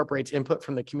and incorporates input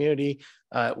from the community.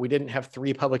 We didn't have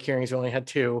 3 public hearings, we only had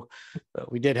 2, but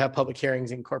we did have public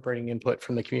hearings incorporating input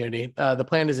from the community. The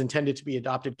plan is intended to be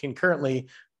adopted concurrently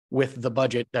with the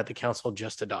budget that the council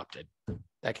just adopted.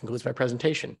 That concludes my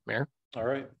presentation, Mayor. All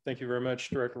right, thank you very much,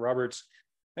 Director Roberts.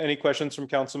 Any questions from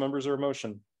council members or a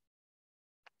motion?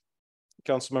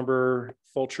 Councilmember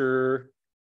Fulcher,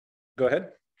 go ahead.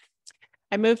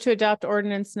 I move to adopt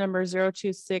ordinance number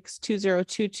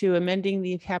 026/2022, amending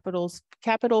the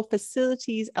capital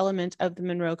facilities element of the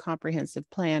Monroe Comprehensive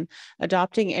Plan,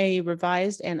 adopting a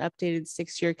revised and updated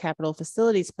 6-year capital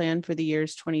facilities plan for the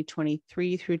years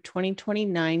 2023 through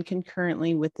 2029,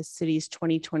 concurrently with the city's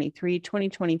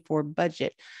 2023-2024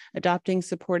 budget, adopting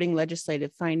supporting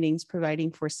legislative findings,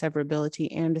 providing for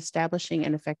severability, and establishing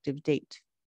an effective date.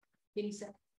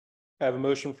 I have a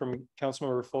motion from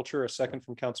Councilmember Fulcher, a second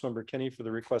from Councilmember Kinney for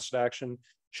the requested action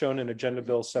shown in Agenda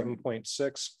Bill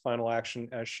 7.6, final action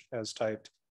as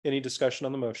typed. Any discussion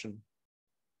on the motion?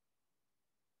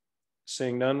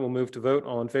 Seeing none, we'll move to vote.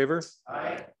 All in favor?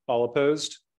 Aye. All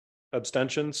opposed?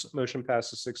 Abstentions? Motion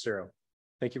passes 6-0.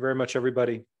 Thank you very much,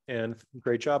 everybody, and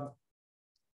great job.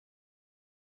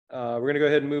 We're going to go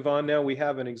ahead and move on now. We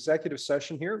have an executive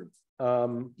session here.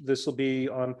 This will be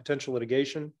on potential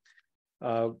litigation.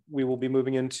 We will be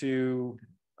moving into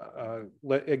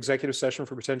executive session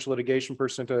for potential litigation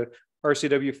pursuant to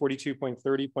RCW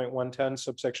 42.30.110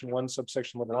 subsection 1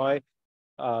 subsection 1I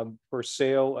for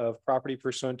sale of property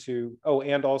pursuant to,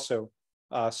 and also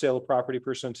sale of property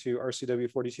pursuant to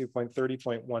RCW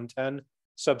 42.30.110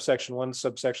 subsection 1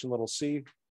 subsection c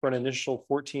for an initial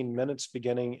 14 minutes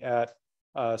beginning at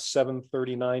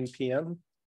 7:39 p.m.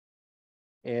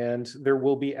 And there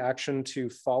will be action to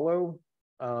follow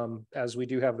as we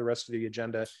do have the rest of the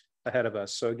agenda ahead of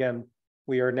us. So again,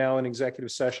 we are now in executive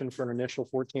session for an initial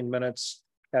 14 minutes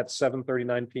at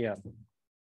 7:39 p.m.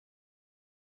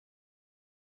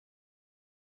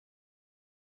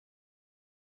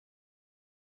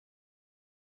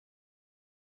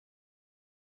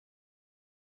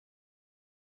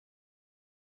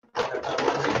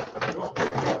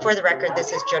 For the record,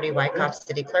 this is Jody Wyckoff,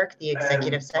 City Clerk. The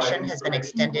executive session has been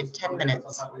extended 10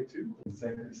 minutes.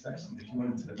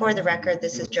 For the record,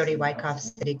 this is Jody Wyckoff,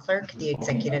 City Clerk. The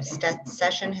executive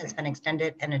session has been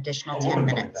extended an additional 10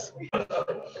 minutes.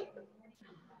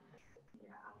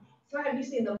 So have you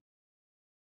seen the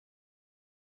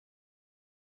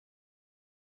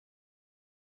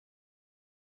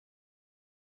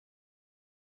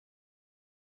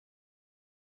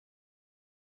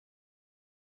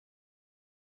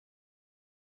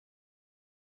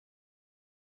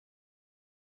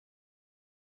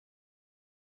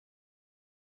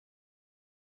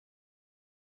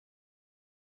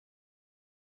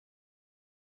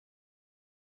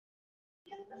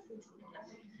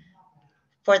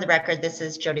For the record, this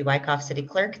is Jody Wyckoff, City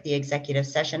Clerk. The executive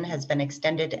session has been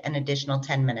extended an additional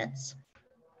 10 minutes.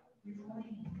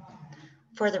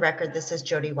 For the record, this is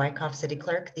Jody Wyckoff, City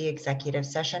Clerk. The executive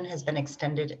session has been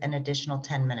extended an additional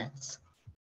 10 minutes.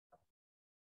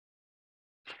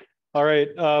 All right,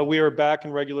 we are back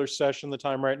in regular session. The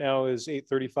time right now is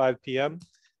 8:35 p.m.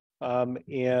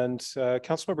 And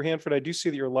Councilmember Hanford, I do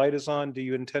see that your light is on. Do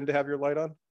you intend to have your light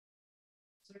on?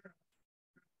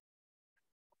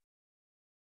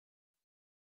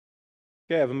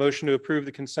 Okay, I have a motion to approve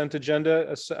the consent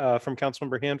agenda from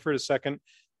Councilmember Hanford, a second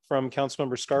from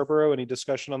Councilmember Scarborough. Any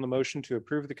discussion on the motion to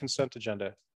approve the consent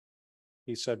agenda?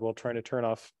 He said while trying to turn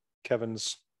off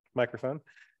Kevin's microphone.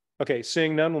 Okay,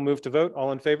 seeing none, we'll move to vote.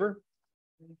 All in favor?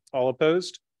 All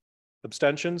opposed?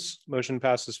 Abstentions? Motion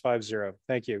passes 5-0.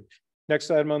 Thank you.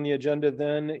 Next item on the agenda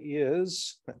then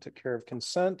is, that took care of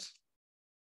consent.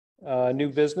 New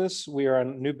business, we are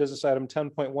on new business item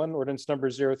 10.1, ordinance number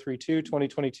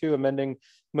 032/2022, amending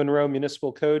Monroe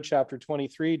Municipal Code, Chapter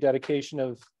 23, dedication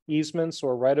of easements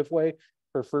or right-of-way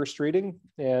for first reading.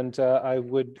 And I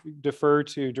would defer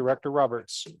to Director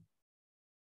Roberts.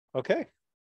 Okay.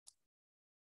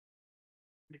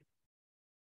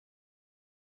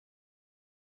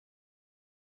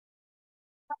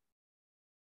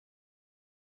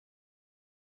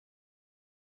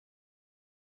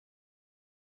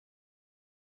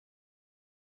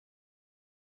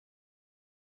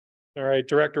 All right,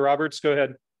 Director Roberts, go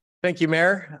ahead. Thank you,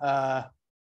 Mayor.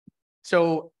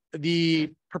 So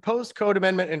the proposed code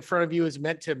amendment in front of you is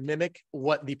meant to mimic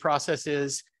what the process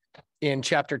is in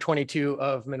Chapter 22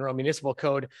 of Monroe Municipal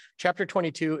Code. Chapter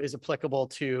 22 is applicable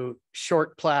to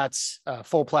short plats,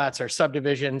 full plats or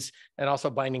subdivisions, and also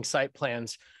binding site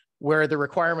plans, where the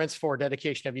requirements for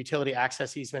dedication of utility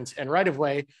access easements and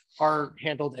right-of-way are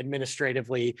handled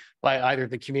administratively by either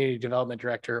the community development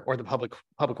director or the public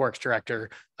works director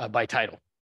by title.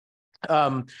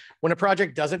 When a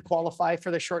project doesn't qualify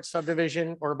for the short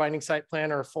subdivision or binding site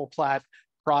plan or a full plat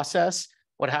process,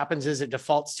 what happens is it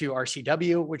defaults to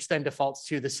RCW, which then defaults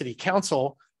to the city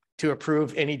council to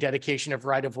approve any dedication of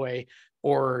right-of-way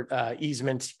or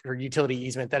easement or utility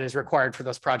easement that is required for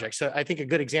those projects. So I think a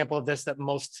good example of this that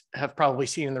most have probably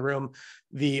seen in the room,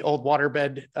 the old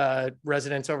waterbed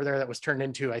residence over there that was turned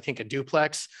into, I think, a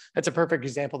duplex. That's a perfect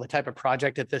example of the type of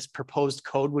project that this proposed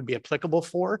code would be applicable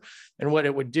for. And what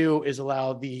it would do is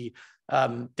allow the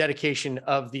dedication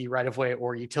of the right-of-way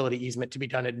or utility easement to be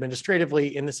done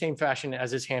administratively in the same fashion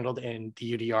as is handled in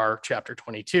the UDR Chapter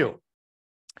 22.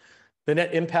 The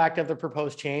net impact of the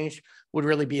proposed change would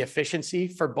really be efficiency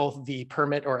for both the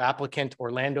permit or applicant or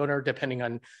landowner, depending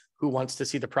on who wants to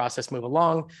see the process move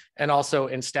along, and also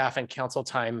in staff and council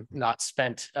time not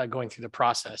spent going through the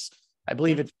process. I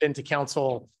believe it's been to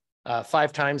council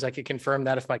 5 times. I could confirm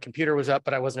that if my computer was up,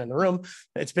 but I wasn't in the room.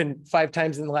 It's been 5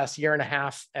 times in the last year and a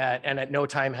half, and at no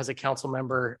time has a council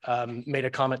member made a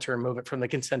comment to remove it from the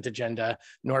consent agenda,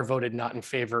 nor voted not in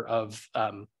favor of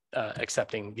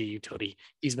accepting the utility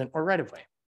easement or right-of-way.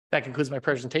 That concludes my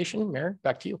presentation. Mayor,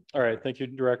 back to you. All right, thank you,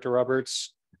 Director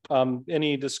Roberts.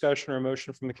 Any discussion or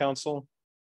motion from the council?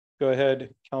 Go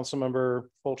ahead, Councilmember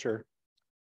Fulcher.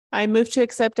 I move to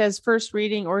accept as first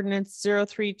reading ordinance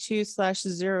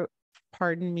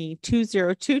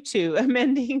 032/2022,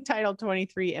 amending Title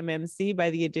 23 MMC by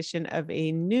the addition of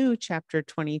a new Chapter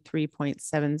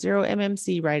 23.70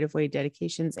 MMC right-of-way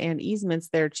dedications and easements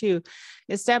thereto,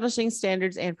 establishing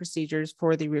standards and procedures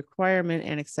for the requirement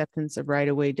and acceptance of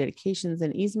right-of-way dedications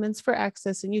and easements for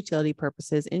access and utility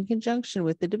purposes in conjunction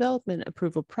with the development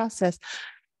approval process,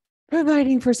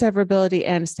 providing for severability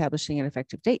and establishing an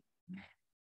effective date.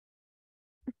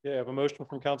 Yeah, I have a motion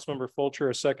from Councilmember Fulcher,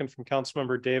 a second from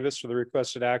Councilmember Davis for the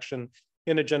requested action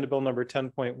in agenda bill number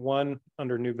 10.1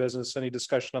 under new business. Any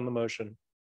discussion on the motion?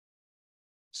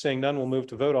 Seeing none, we'll move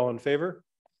to vote. All in favor?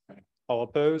 All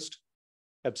opposed?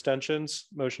 Abstentions?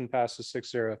 Motion passes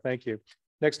 6-0. Thank you.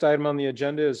 Next item on the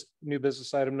agenda is new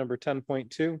business item number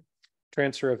 10.2,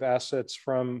 transfer of assets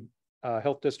from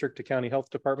Health District to County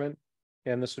Health Department.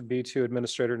 And this would be to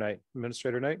Administrator Knight.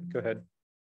 Administrator Knight, go ahead.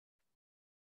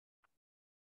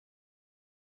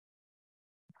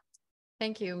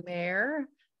 Thank you, Mayor.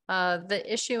 The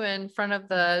issue in front of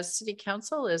the City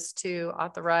Council is to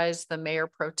authorize the Mayor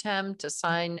Pro Tem to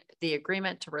sign the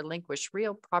agreement to relinquish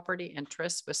real property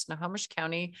interests with Snohomish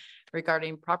County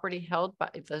regarding property held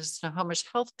by the Snohomish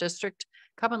Health District,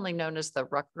 commonly known as the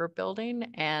Rucker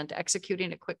Building, and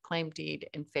executing a quitclaim deed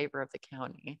in favor of the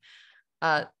county.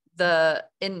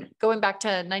 Going back to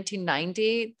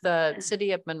 1990, the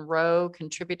city of Monroe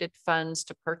contributed funds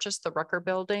to purchase the Rucker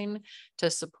Building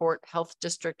to support health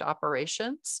district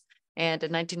operations. And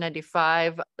in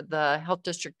 1995, the health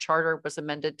district charter was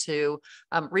amended to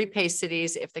repay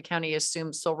cities if the county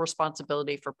assumes sole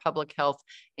responsibility for public health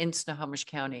in Snohomish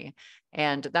County.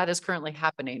 And that is currently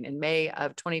happening. In May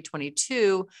of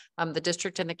 2022, the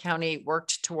district and the county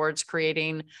worked towards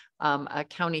creating a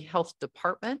county health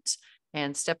department,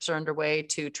 and steps are underway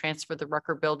to transfer the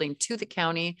Rucker Building to the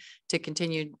county to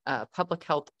continue public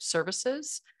health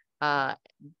services.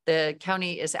 The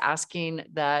county is asking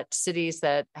that cities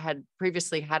that had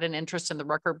previously had an interest in the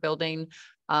Rucker Building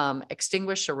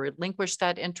extinguish or relinquish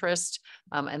that interest.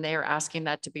 And they are asking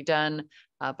that to be done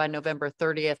by November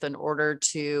 30th in order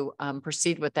to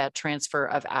proceed with that transfer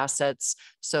of assets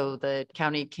so the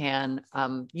county can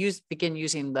begin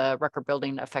using the Rucker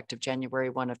Building effective January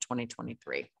 1 of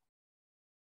 2023.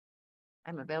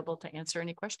 I'm available to answer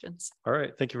any questions. All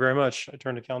right, thank you very much. I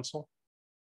turn to council.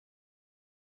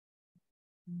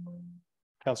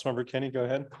 Councilmember Kenny, go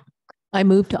ahead. I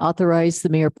move to authorize the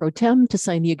mayor pro tem to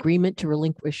sign the agreement to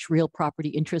relinquish real property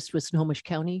interest with Snohomish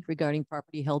County regarding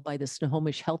property held by the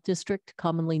Snohomish Health District,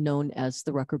 commonly known as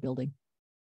the Rucker Building.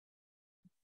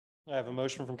 I have a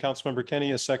motion from Councilmember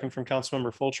Kenny, a second from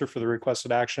Councilmember Fulcher for the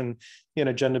requested action in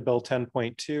Agenda Bill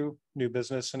 10.2, new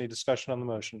business. Any discussion on the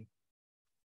motion?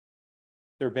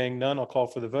 There being none, I'll call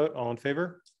for the vote. All in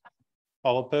favor?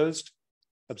 All opposed?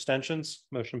 Abstentions?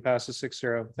 Motion passes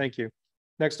 6-0. Thank you.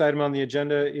 Next item on the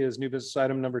agenda is new business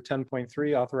item number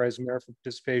 10.3, authorize mayor for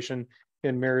participation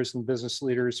in mayors and business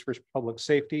leaders for public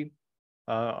safety.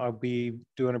 I'll be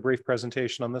doing a brief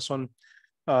presentation on this one.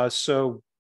 So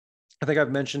I think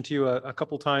I've mentioned to you a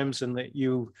couple times, and that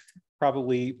you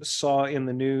probably saw in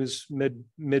the news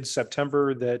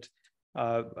mid-September that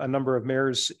a number of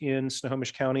mayors in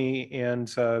Snohomish County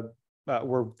and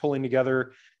we're pulling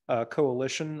together a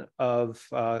coalition of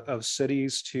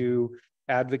cities to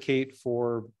advocate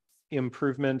for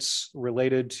improvements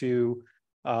related to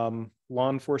law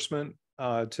enforcement,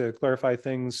 to clarify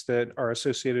things that are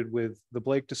associated with the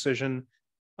Blake decision,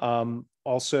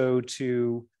 also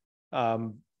to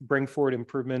bring forward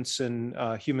improvements in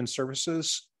human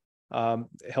services,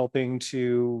 helping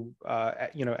to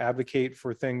advocate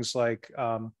for things like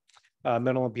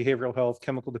mental and behavioral health,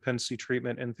 chemical dependency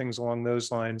treatment, and things along those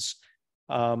lines.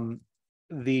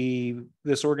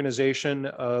 This organization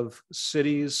of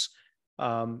cities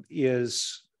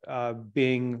is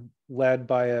being led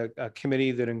by a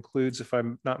committee that includes, if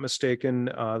I'm not mistaken,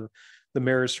 the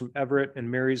mayors from Everett and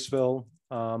Marysville,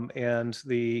 and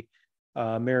the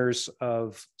mayors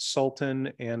of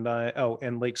Sultan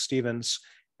and Lake Stevens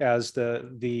as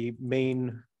the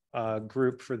main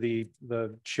group for the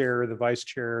chair, the vice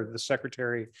chair, the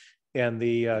secretary, and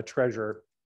the treasurer.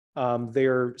 They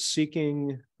are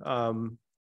seeking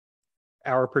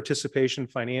our participation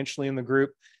financially in the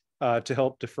group to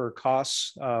help defer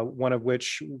costs, one of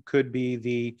which could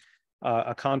be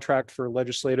a contract for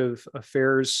legislative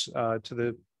affairs to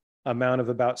the amount of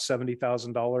about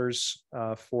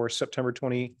 $70,000 for September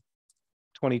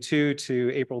 2022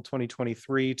 to April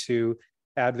 2023 to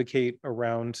advocate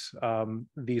around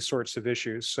these sorts of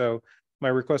issues. So my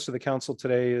request to the council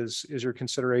today is your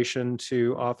consideration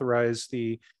to authorize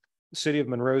the City of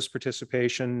Monroe's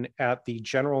participation at the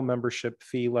general membership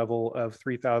fee level of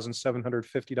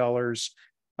 $3,750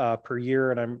 per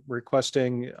year. And I'm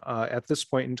requesting at this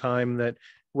point in time that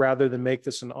rather than make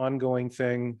this an ongoing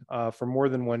thing for more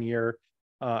than 1 year,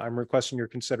 I'm requesting your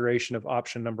consideration of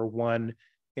option number 1,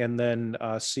 and then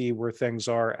see where things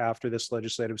are after this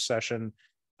legislative session,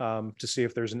 to see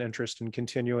if there's an interest in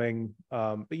continuing,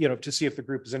 to see if the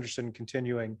group is interested in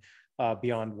continuing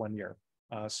beyond 1 year.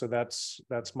 So that's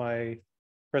my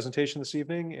presentation this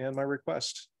evening and my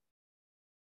request.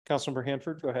 Councilmember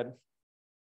Hanford, go ahead.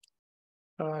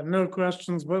 No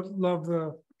questions, but love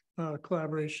the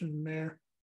collaboration, Mayor.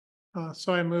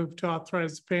 So I move to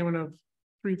authorize the payment of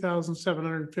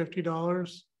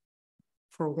 $3,750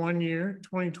 for 1 year,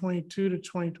 2022 to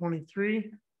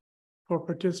 2023, for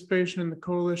participation in the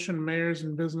Coalition Mayors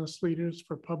and Business Leaders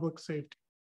for Public Safety.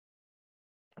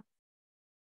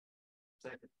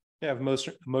 Second. I have a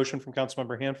motion from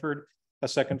Councilmember Hanford, a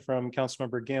second from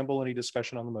Councilmember Gamble. Any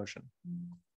discussion on the motion?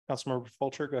 Councilmember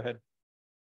Fulcher, go ahead.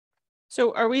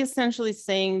 So are we essentially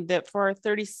saying that for our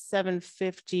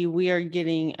 $3,750, we are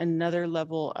getting another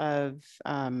level of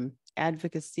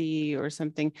advocacy or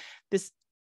something? Is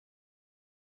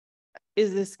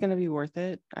this going to be worth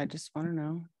it? I just want to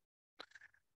know.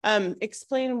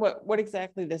 Explain what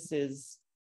exactly this is.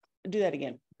 Do that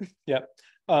again. Yeah.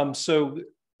 So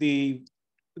the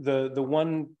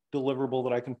one deliverable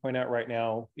that I can point out right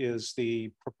now is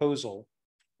the proposal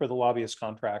for the lobbyist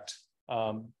contract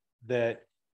that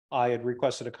I had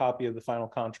requested a copy of the final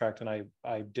contract, and I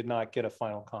did not get a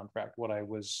final contract. What I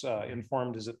was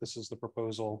informed is that this is the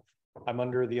proposal. I'm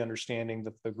under the understanding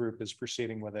that the group is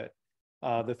proceeding with it.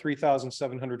 The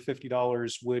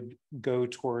 $3,750 would go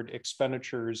toward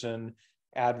expenditures and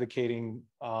advocating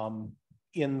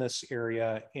in this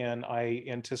area. And I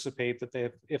anticipate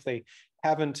that if they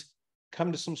haven't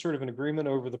come to some sort of an agreement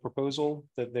over the proposal,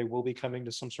 that they will be coming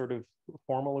to some sort of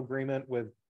formal agreement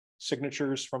with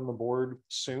signatures from the board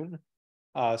soon.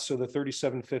 So the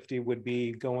 $3,750 would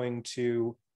be going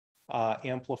to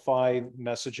amplify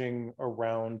messaging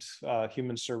around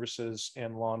human services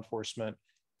and law enforcement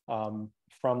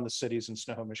from the cities in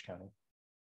Snohomish County.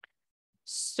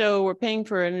 So we're paying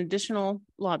for an additional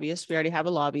lobbyist. We already have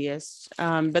a lobbyist,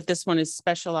 but this one is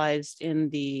specialized in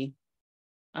the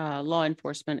law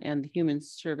enforcement and the human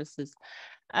services.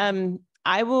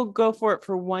 I will go for it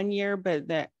for 1 year,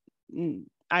 but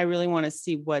I really want to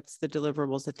see what's the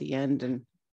deliverables at the end, and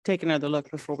take another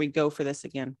look before we go for this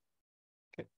again.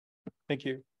 Okay, thank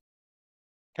you.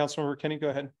 Councilmember Kenny, go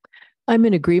ahead. I'm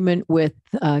in agreement with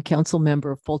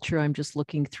Councilmember Fulcher. I'm just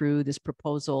looking through this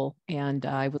proposal and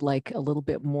I would like a little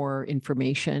bit more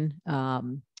information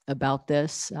about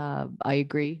this. I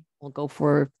agree. We'll go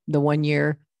for the 1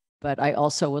 year, but I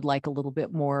also would like a little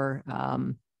bit more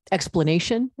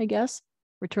explanation, I guess,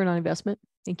 return on investment.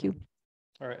 Thank you.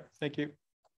 All right, thank you.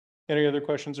 Any other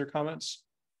questions or comments?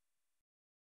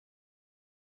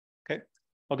 Okay,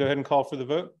 I'll go ahead and call for the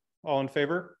vote. All in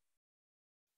favor?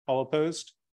 All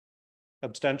opposed?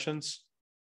 Abstentions?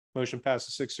 Motion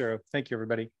passes 6-0. Thank you,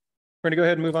 everybody. We're going to go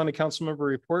ahead and move on to council member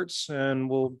reports, and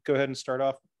we'll go ahead and start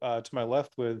off to my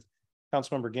left with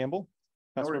Councilmember Gamble.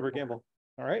 Councilmember Gamble.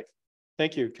 All right.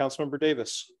 Thank you. Councilmember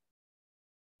Davis.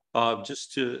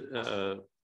 Just to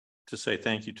say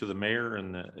thank you to the mayor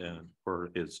and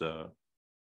for his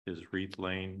wreath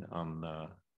laying on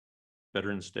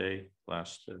Veterans Day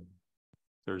last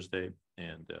Thursday,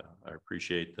 and I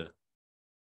appreciate the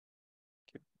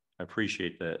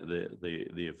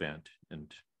event,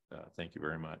 and thank you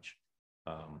very much.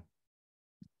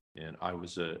 And I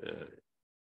was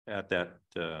at that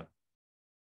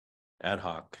ad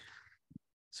hoc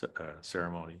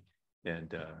ceremony,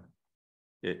 and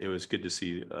it was good to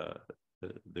see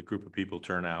the group of people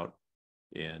turn out,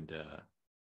 and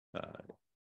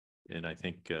I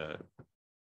think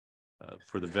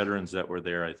for the veterans that were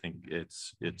there, I think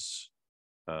it's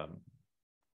a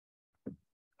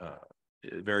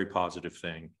very positive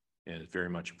thing, and it's very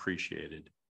much appreciated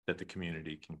that the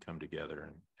community can come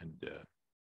together, and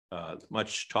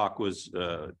much talk was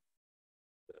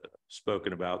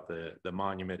spoken about the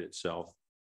monument itself,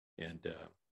 and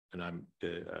I'm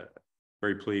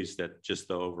very pleased that just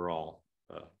the overall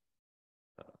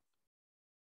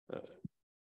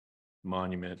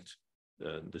monument,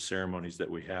 the ceremonies that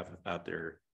we have out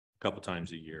there a couple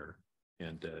times a year,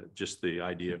 and just the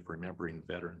idea of remembering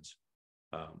veterans.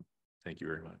 Thank you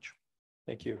very much.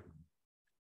 Thank you.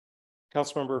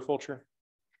 Councilmember Fulcher.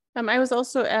 I was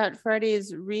also at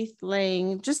Friday's wreath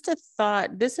laying. Just a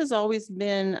thought, this has always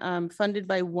been funded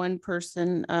by one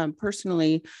person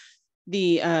personally,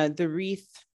 the wreath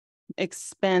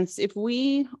expense. If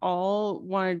we all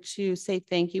wanted to say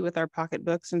thank you with our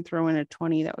pocketbooks and throw in a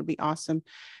 20, that would be awesome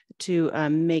to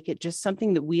make it just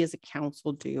something that we as a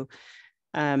council do.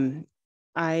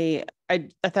 I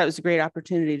thought it was a great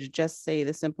opportunity to just say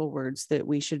the simple words that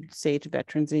we should say to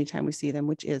veterans anytime we see them,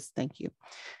 which is thank you.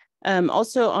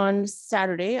 Also on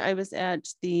Saturday, I was at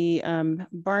the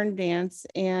barn dance,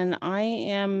 and I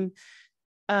am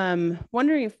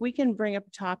wondering if we can bring up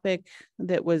a topic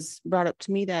that was brought up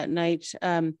to me that night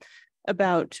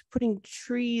about putting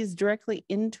trees directly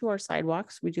into our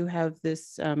sidewalks. We do have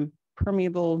this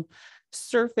permeable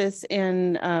surface,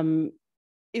 and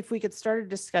if we could start a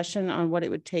discussion on what it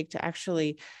would take to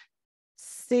actually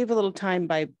save a little time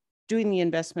by doing the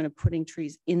investment of putting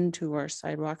trees into our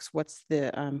sidewalks. What's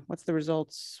the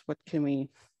results? What can we,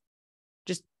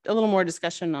 just a little more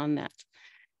discussion on that.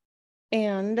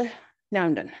 And now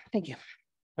I'm done. Thank you.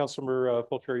 Councilmember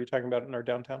Fulcher, are you talking about in our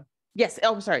downtown? Yes.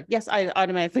 Oh, sorry. Yes, I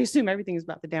automatically assume everything is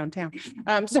about the downtown.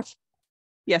 So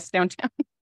yes, downtown.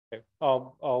 Okay.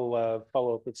 I'll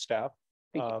follow up with staff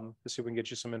to see if we can get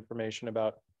you some information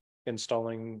about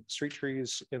installing street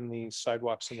trees in the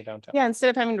sidewalks in the downtown. Yeah, instead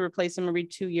of having to replace them every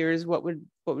 2 years, what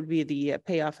would be the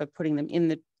payoff of putting them in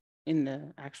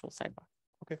the actual sidewalk?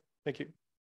 Okay, thank you.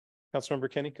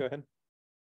 Councilmember Kenny, go ahead.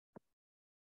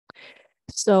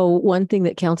 So one thing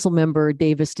that Councilmember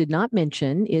Davis did not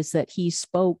mention is that he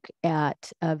spoke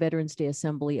at Veterans Day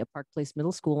Assembly at Park Place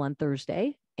Middle School on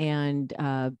Thursday, and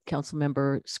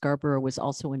Councilmember Scarborough was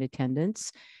also in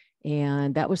attendance.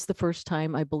 And that was the first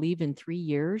time, I believe, in 3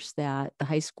 years that the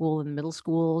high school and middle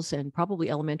schools and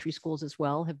probably elementary schools as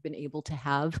well have been able to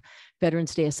have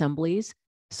Veterans Day assemblies.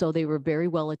 So they were very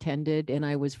well attended, and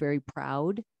I was very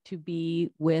proud to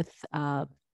be with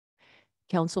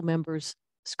council members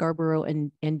Scarborough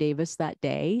and Davis that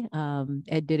day.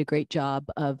 Ed did a great job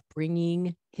of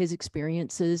bringing his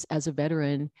experiences as a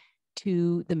veteran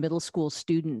to the middle school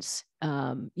students,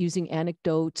 using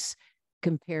anecdotes,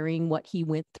 comparing what he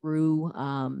went through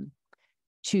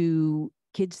to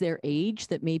kids their age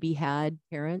that maybe had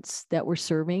parents that were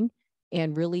serving,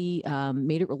 and really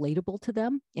made it relatable to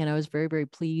them. And I was very, very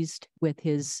pleased with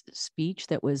his speech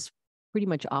that was pretty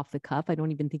much off the cuff. I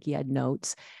don't even think he had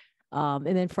notes. And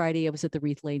then Friday, I was at the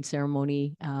wreath laying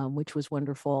ceremony, which was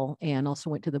wonderful, and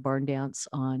also went to the barn dance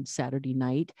on Saturday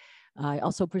night. I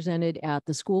also presented at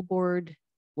the school board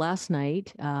last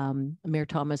night. Mayor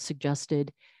Thomas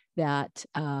suggested that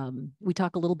we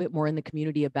talk a little bit more in the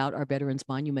community about our Veterans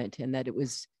Monument, and that it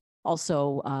was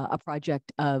also a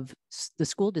project of the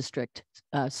school district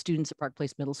students at Park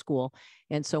Place Middle School.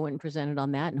 And so went and presented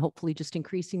on that, and hopefully just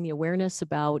increasing the awareness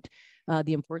about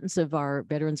the importance of our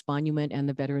Veterans Monument and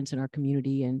the veterans in our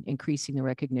community, and increasing the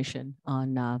recognition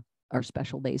on our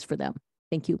special days for them.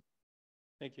 Thank you.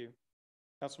 Thank you.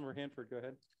 Councilmember Hanford, go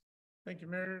ahead. Thank you,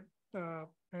 Mayor. I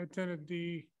attended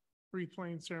the wreath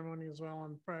laying ceremony as well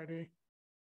on Friday,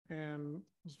 and it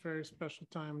was a very special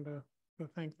time to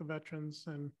thank the veterans.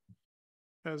 And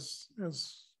as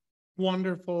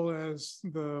wonderful as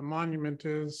the monument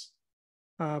is,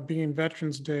 being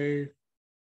Veterans Day,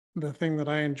 the thing that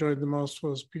I enjoyed the most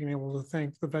was being able to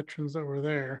thank the veterans that were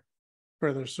there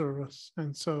for their service.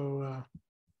 And so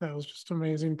that was just an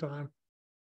amazing time.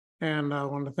 And I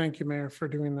want to thank you, Mayor, for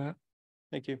doing that.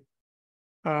 Thank you.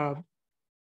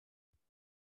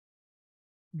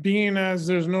 Being as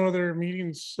there's no other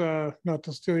meetings, not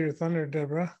to steal your thunder,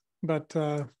 Deborah, but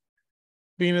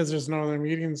being as there's no other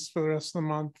meetings for the rest of the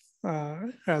month,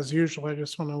 as usual, I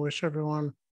just want to wish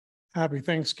everyone happy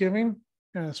Thanksgiving,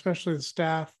 and especially the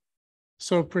staff.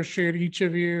 So appreciate each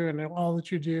of you and all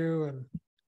that you do, and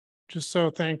just so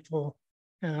thankful.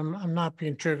 And I'm not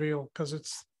being trivial, because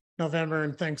it's November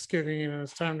and Thanksgiving, and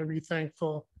it's time to be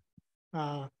thankful.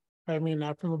 I mean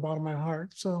that from the bottom of my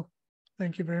heart. So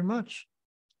thank you very much.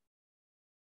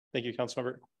 Thank you,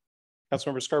 Councilmember.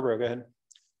 Councilmember Scarborough, go ahead.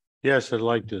 Yes, I'd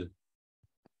like to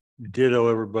ditto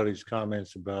everybody's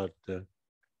comments about the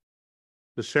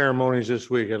ceremonies this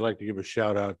week. I'd like to give a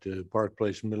shout out to Park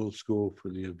Place Middle School for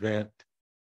the event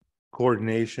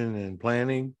coordination and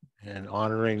planning and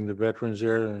honoring the veterans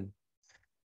there. And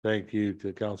thank you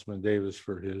to Councilman Davis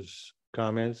for his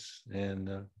comments, and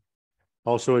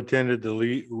also attended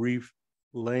the wreath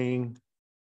laying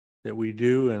that we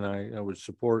do. And I would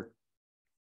support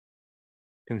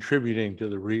contributing to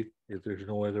the wreath if there's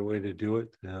no other way to do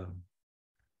it.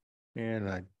 And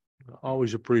I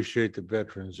always appreciate the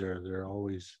veterans there. They're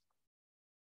always,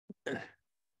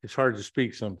 it's hard to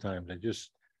speak sometimes.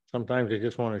 Sometimes I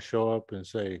just want to show up and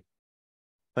say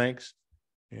thanks,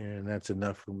 and that's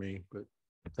enough for me, but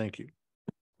thank you.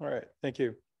 All right, thank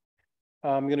you.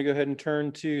 I'm going to go ahead and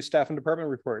turn to staff and department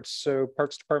reports. So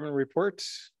Parks Department report,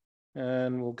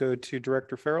 and we'll go to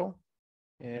Director Farrell.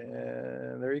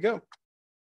 And there you go.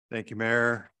 Thank you,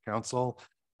 Mayor, Council.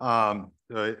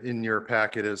 In your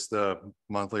packet is the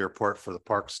monthly report for the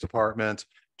Parks Department.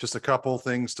 Just a couple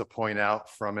things to point out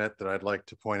from it that I'd like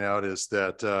to point out is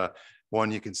that one,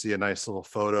 you can see a nice little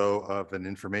photo of an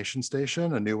information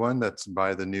station, a new one that's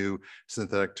by the new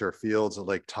synthetic turf fields at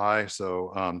Lake Ty.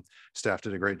 So staff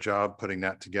did a great job putting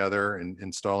that together and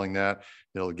installing that.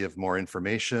 It'll give more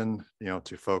information,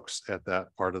 to folks at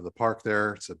that part of the park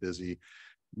there. It's a busy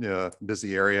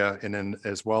area. And then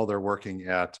as well, they're working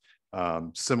at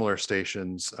similar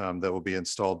stations that will be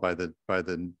installed by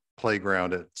the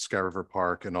playground at Sky River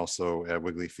Park and also at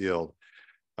Wiggly Field.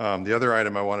 The other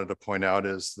item I wanted to point out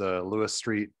is the Lewis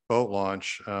Street boat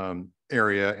launch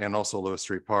area and also Lewis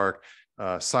Street Park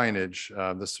signage.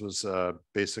 This was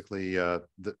basically a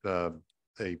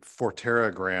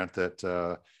Forterra grant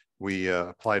that we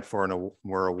applied for and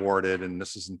were awarded, and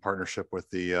this is in partnership with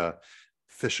the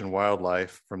Fish and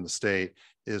Wildlife from the state,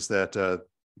 is that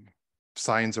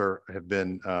signs have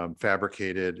been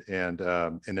fabricated and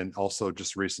then also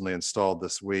just recently installed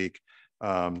this week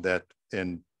that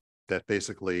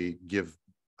basically give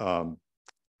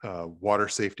water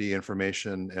safety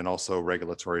information and also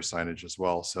regulatory signage as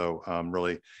well. So I'm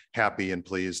really happy and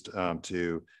pleased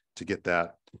to get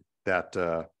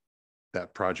that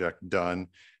project done.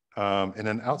 And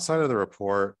then outside of the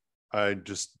report, I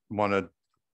just want to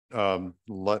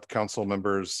let council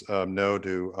members know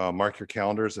to mark your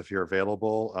calendars if you're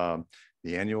available.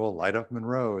 The annual Light Up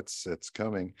Monroe, it's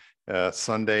coming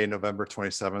Sunday, November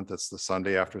 27th. It's the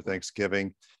Sunday after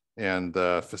Thanksgiving, and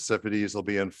the festivities will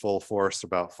be in full force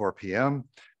about 4 p.m.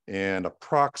 and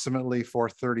approximately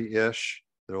 4:30-ish.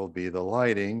 There will be the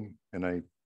lighting, and I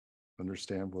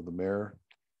understand, will the mayor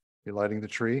be lighting the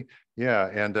tree? Yeah,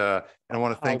 and I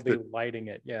want to thank I'll be lighting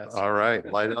it. Yes. All right,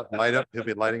 light up. He'll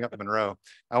be lighting up Monroe.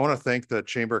 I want to thank the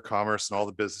Chamber of Commerce and all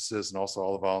the businesses and also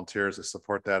all the volunteers that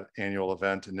support that annual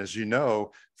event. And as you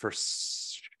know, for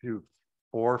 4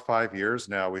 or 5 years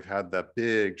now, we've had that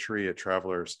big tree at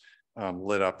Travelers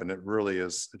lit up, and it really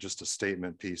is just a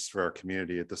statement piece for our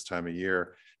community at this time of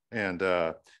year. And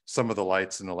some of the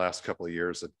lights in the last couple of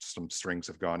years, some strings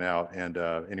have gone out. And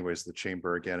anyways, the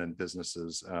chamber again and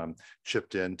businesses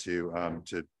chipped in to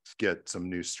get some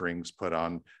new strings put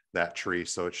on that tree.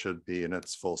 So it should be in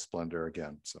its full splendor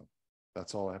again. So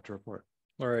that's all I have to report.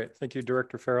 All right, thank you,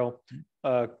 Director Farrell.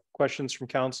 Questions from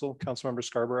council? Councilmember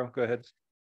Scarborough, go ahead.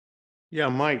 Yeah,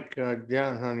 Mike,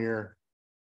 down on your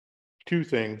two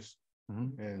things,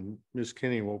 and Ms.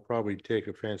 Kinney will probably take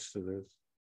offense to this,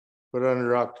 but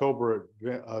under October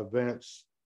events,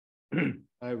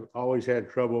 I've always had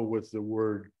trouble with the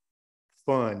word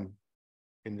fun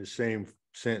in the same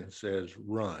sentence as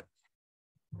run.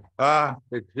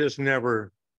 It just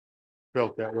never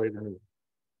felt that way to me.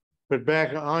 But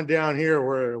back on down here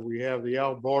where we have the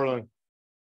Al Borland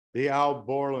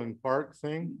Park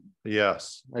thing.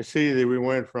 Yes. I see that we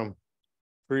went from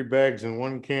 3 bags in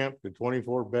one camp to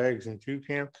 24 bags in 2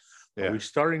 camps. Yeah. Are we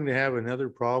starting to have another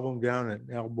problem down at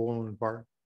Al Borland Park?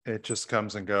 It just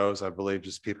comes and goes. I believe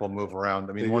just people move around.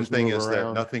 I mean, They one just thing move is that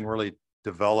around. nothing really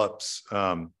develops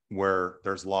where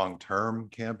there's long-term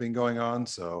camping going on.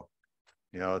 So,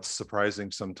 you know, it's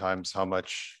surprising sometimes how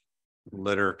much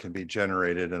litter can be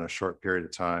generated in a short period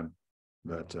of time.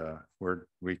 But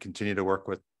we continue to work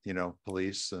with, you know,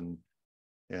 police and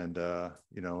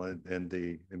you know, and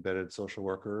the embedded social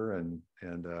worker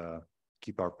and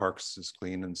keep our parks as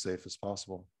clean and safe as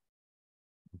possible.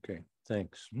 Okay,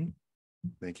 thanks.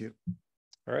 Thank you.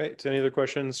 All right, any other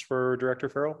questions for Director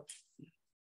Farrell? All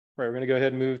right, we're going to go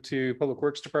ahead and move to Public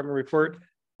Works Department report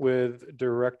with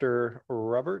Director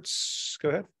Roberts. Go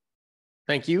ahead.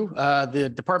 Thank you.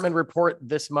 The department report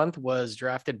this month was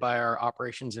drafted by our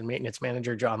operations and maintenance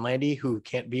manager, John Landy, who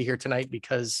can't be here tonight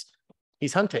because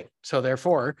he's hunting. So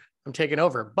therefore, I'm taking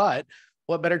over. But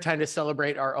what better time to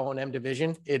celebrate our O&M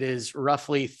division? It is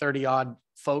roughly 30 odd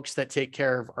folks that take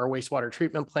care of our wastewater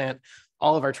treatment plant,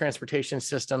 all of our transportation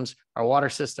systems, our water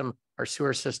system, our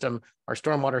sewer system, our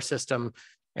stormwater system,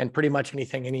 and pretty much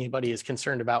anything anybody is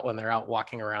concerned about when they're out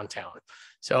walking around town.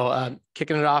 So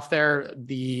kicking it off there,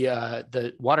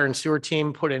 the water and sewer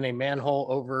team put in a manhole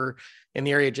over in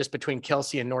the area just between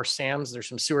Kelsey and North Sam's. There's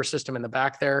some sewer system in the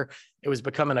back there. It was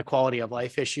becoming a quality of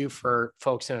life issue for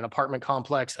folks in an apartment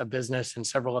complex, a business, and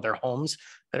several other homes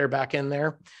that are back in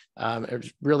there. It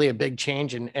was really a big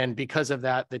change. And because of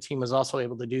that, the team was also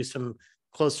able to do some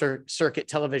closer circuit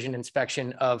television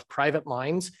inspection of private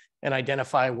lines and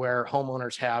identify where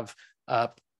homeowners have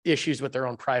issues with their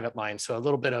own private lines. So a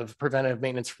little bit of preventative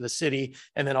maintenance for the city,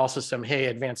 and then also some, hey,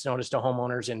 advance notice to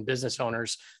homeowners and business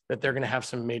owners that they're going to have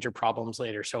some major problems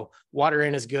later. So water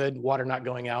in is good, water not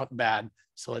going out, bad.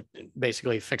 So it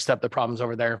basically fixed up the problems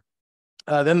over there.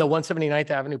 Then the 179th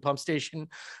Avenue pump station,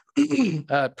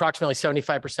 approximately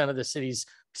 75% of the city's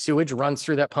sewage runs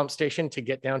through that pump station to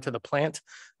get down to the plant.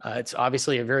 It's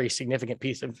obviously a very significant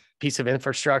piece of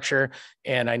infrastructure.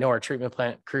 And I know our treatment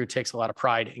plant crew takes a lot of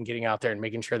pride in getting out there and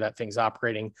making sure that thing's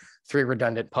operating 3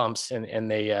 redundant pumps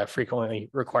and they frequently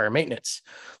require maintenance.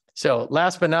 So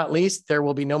last but not least, there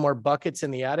will be no more buckets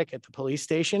in the attic at the police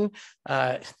station.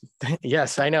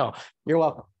 Yes, I know. You're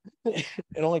welcome. It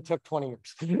only took 20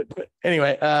 years. But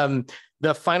anyway,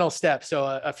 the final step. So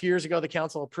a few years ago, the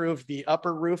council approved the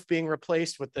upper roof being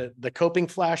replaced with the coping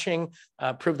flashing,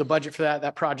 approved the budget for that.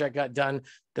 That project got done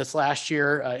this last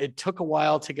year. It took a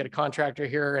while to get a contractor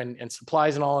here and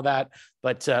supplies and all of that.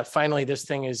 But finally, this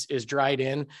thing is dried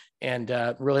in, and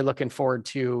really looking forward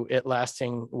to it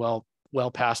lasting well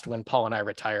past when Paul and I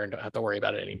retire and don't have to worry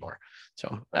about it anymore.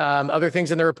 So other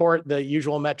things in the report, the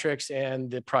usual metrics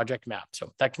and the project map.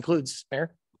 So that concludes,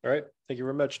 Mayor. All right, thank you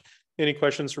very much. Any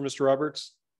questions for Mr.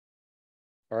 Roberts?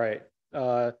 All right,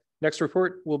 next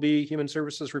report will be Human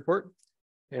Services report,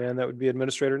 and that would be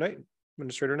Administrator Knight.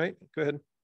 Administrator Knight, go ahead.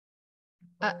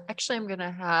 Actually, I'm going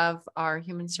to have our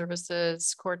Human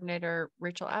Services Coordinator,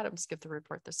 Rachel Adams, give the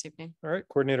report this evening. All right,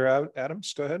 Coordinator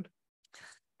Adams, go ahead.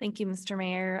 Thank you, Mr.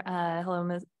 Mayor.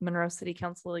 Hello, Monroe City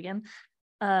Council again.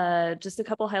 Just a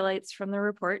couple highlights from the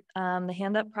report. The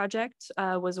Hand Up project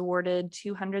was awarded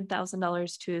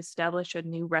 $200,000 to establish a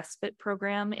new respite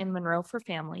program in Monroe for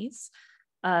families.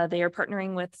 They are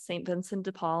partnering with St. Vincent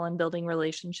de Paul and building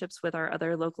relationships with our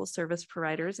other local service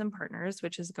providers and partners,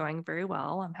 which is going very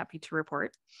well. I'm happy to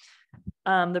report.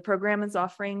 The program is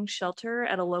offering shelter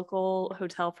at a local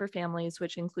hotel for families,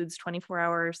 which includes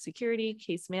 24-hour security,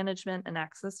 case management, and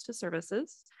access to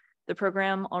services. The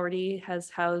program already has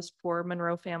housed 4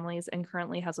 Monroe families and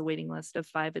currently has a waiting list of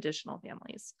 5 additional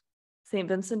families. St.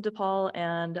 Vincent de Paul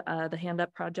and the Hand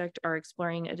Up project are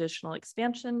exploring additional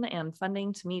expansion and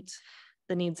funding to meet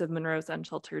the needs of Monroe's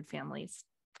unsheltered families.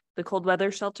 The cold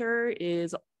weather shelter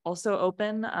is also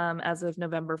open as of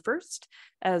November 1st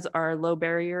as our low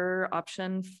barrier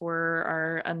option for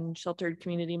our unsheltered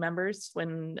community members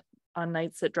when on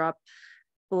nights that drop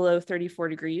below 34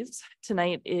 degrees.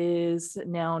 Tonight is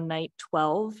now night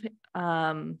 12,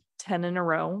 10 in a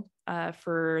row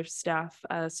for staff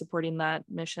supporting that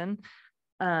mission.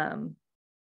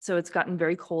 So it's gotten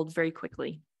very cold very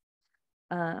quickly.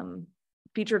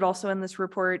 Featured also in this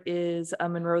report is a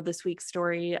Monroe This Week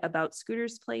story about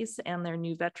Scooter's Place and their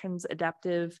new Veterans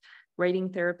Adaptive Writing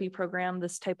Therapy program.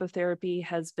 This type of therapy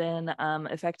has been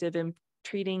effective in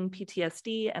treating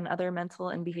PTSD and other mental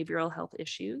and behavioral health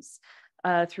issues.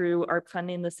 Through ARP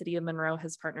funding, the City of Monroe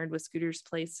has partnered with Scooter's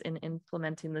Place in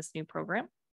implementing this new program.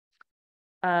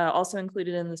 Also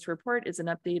included in this report is an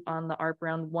update on the ARP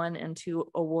Round 1 and 2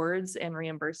 awards and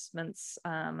reimbursements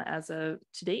as of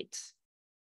to date.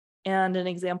 And an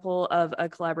example of a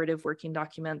collaborative working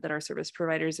document that our service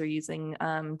providers are using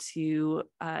to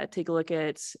take a look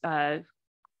at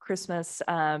Christmas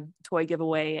toy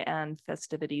giveaway and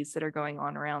festivities that are going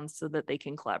on around so that they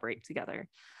can collaborate together.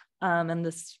 And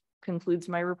this concludes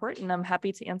my report, and I'm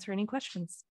happy to answer any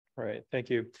questions. All right, thank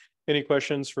you. Any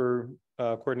questions for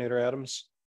Coordinator Adams?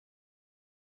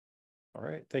 All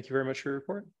right, thank you very much for your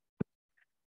report.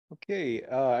 Okay,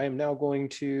 I am now going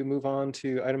to move on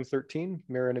to item 13,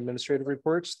 Mayor and Administrative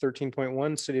Reports.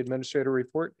 13.1, City Administrator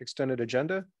Report, Extended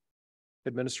Agenda.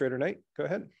 Administrator Knight, go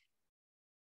ahead.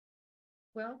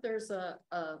 Well, there's a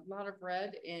lot of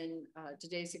red in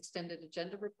today's extended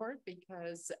agenda report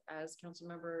because, as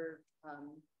Councilmember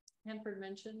Hanford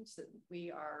mentioned, that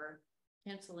we are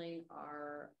canceling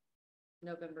our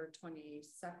November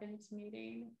 22nd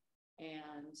meeting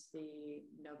and the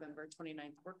November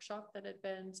 29th workshop that had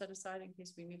been set aside in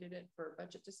case we needed it for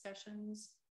budget discussions.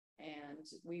 And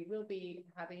we will be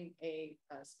having a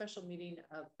special meeting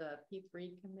of the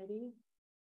P3 committee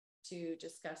to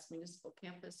discuss municipal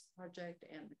campus project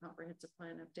and the comprehensive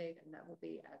plan update. And that will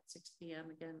be at 6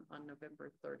 p.m. again on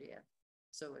November 30th.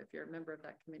 So if you're a member of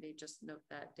that committee, just note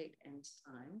that date and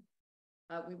time.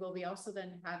 We will be also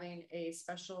then having a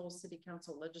special City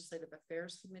Council Legislative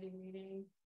Affairs Committee meeting.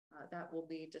 That will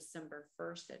be December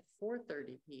 1st at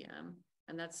 4:30 p.m.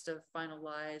 And that's to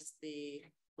finalize the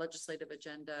legislative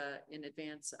agenda in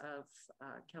advance of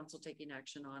council taking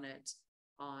action on it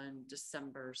on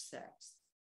December 6th.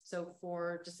 So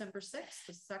for December 6th,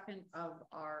 the second of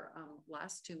our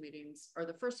last two meetings, or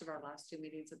the first of our last two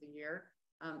meetings of the year,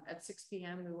 at 6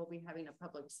 p.m. we will be having a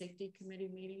public safety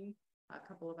committee meeting. A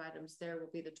couple of items there will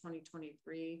be the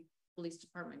 2023 Police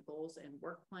Department goals and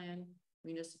work plan,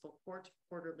 municipal court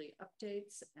quarterly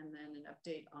updates, and then an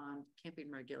update on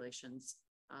camping regulations.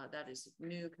 That is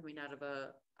new, coming out of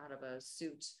a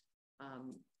suit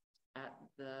at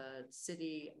the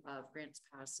city of Grants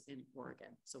Pass in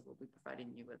Oregon. So we'll be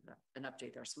providing you with an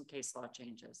update. There are some case law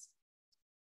changes.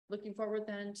 Looking forward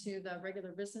then to the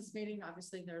regular business meeting.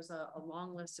 Obviously, there's a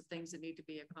long list of things that need to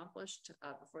be accomplished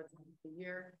before the end of the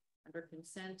year. Under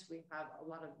consent, we have a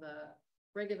lot of the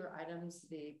regular items,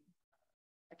 the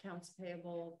accounts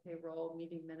payable, payroll,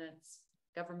 meeting minutes,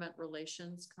 government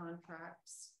relations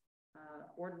contracts,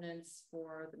 ordinance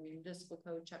for the municipal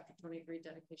code, chapter 23,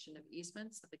 dedication of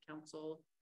easements that the council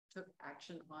took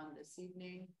action on this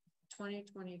evening,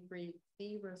 2023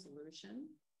 fee resolution,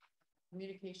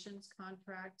 communications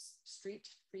contracts, street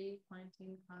tree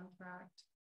planting contract,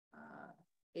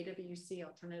 AWC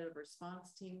alternative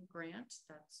response team grant,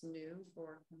 that's new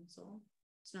for council,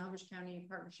 Snohomish County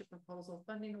Partnership Proposal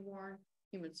Funding Award,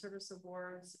 Human Service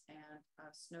Awards,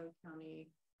 and Snow County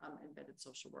Embedded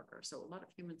Social Worker. So a lot of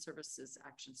human services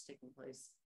actions taking place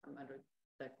under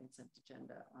the consent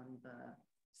agenda on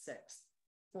the 6th.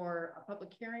 For a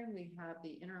public hearing, we have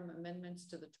the interim amendments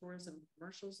to the tourism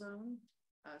commercial zone,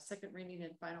 second reading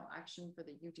and final action for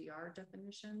the UDR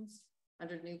definitions.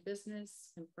 Under new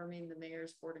business, confirming the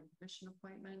mayor's board and commission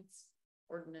appointments,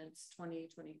 ordinance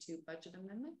 2022 budget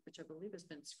amendment, which I believe has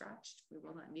been scratched. We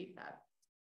will not need that.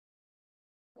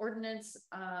 Ordinance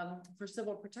for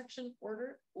civil protection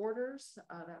orders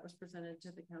that was presented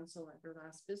to the council at their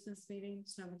last business meeting.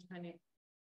 Snohomish County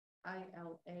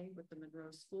ILA with the Monroe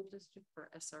School District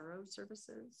for SRO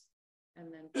services,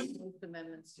 and then both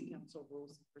amendments to council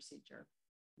rules and procedure,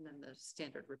 and then the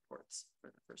standard reports for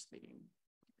the first meeting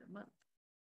of the month.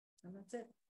 And that's it.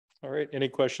 All right, any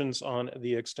questions on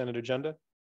the extended agenda?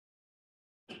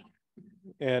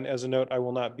 And as a note, I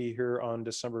will not be here on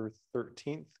December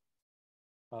 13th.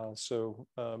 So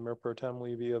Mayor Pro Tem, will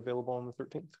you be available on the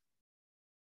 13th?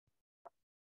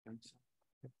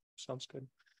 Sounds good.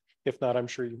 If not, I'm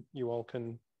sure you all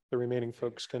can, the remaining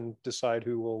folks can decide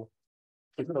who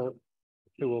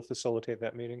will facilitate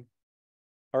that meeting.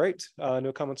 All right,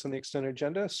 no comments on the extended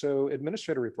agenda. So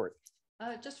administrator report.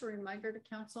 Just a reminder to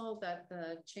council that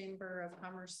the Chamber of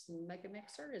Commerce Mega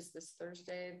Mixer is this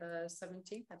Thursday, the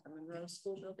 17th at the Monroe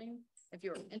School Building. If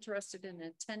you're interested in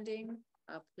attending,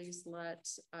 please let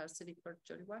City Clerk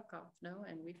Jody Wyckoff know,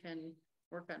 and we can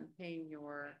work on paying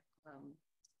your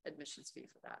admissions fee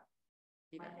for that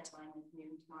event.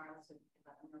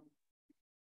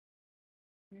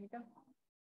 There you go.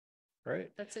 All right.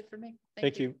 That's it for me.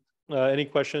 Thank you. Any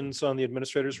questions on the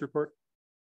administrator's report?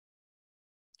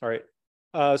 All right.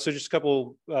 So just a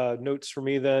couple notes for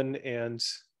me then, and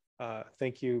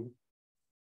thank you.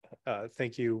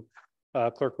 Thank you,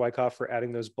 Clerk Wyckoff, for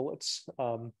adding those bullets.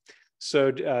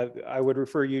 I would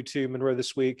refer you to Monroe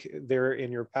this week. They're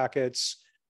in your packets.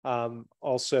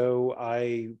 Also,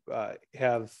 I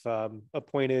have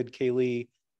appointed Kaylee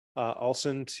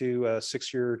Olson to a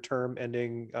 6-year term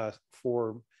ending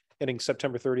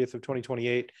September 30th of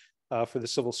 2028 for the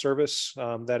civil service.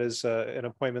 That is an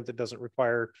appointment that doesn't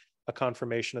require a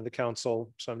confirmation of the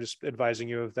council. So I'm just advising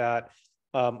you of that.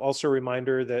 Also a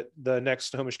reminder that the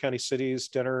next Snohomish County Cities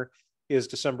dinner is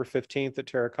December 15th at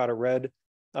Terracotta Red.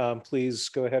 Please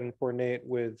go ahead and coordinate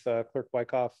with Clerk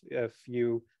Wyckoff if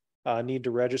you need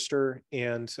to register.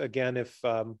 And again, if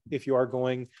you are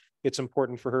going, it's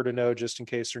important for her to know, just in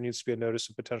case there needs to be a notice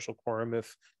of potential quorum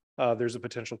if there's a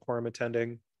potential quorum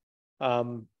attending.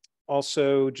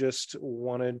 Also, just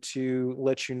wanted to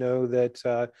let you know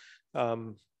that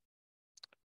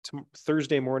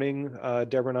Thursday morning,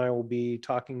 Deborah and I will be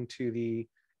talking to the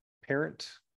parent.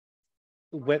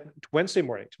 Wednesday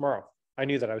morning, tomorrow. I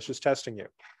knew that. I was just testing you.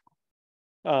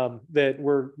 That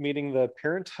we're meeting the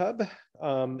Parent Hub,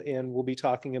 and we'll be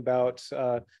talking about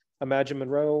Imagine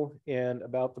Monroe and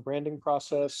about the branding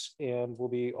process, and we'll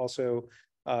be also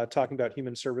talking about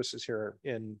human services here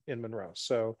in Monroe.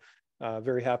 So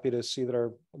very happy to see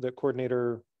that the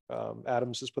coordinator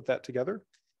Adams has put that together.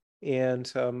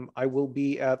 And I will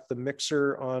be at the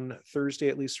Mixer on Thursday,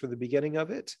 at least for the beginning of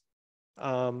it.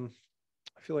 I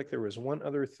feel like there was one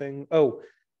other thing.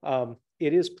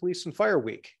 It is Police and Fire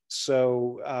Week.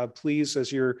 So please,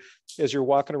 as you're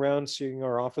walking around seeing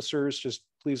our officers, just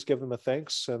please give them a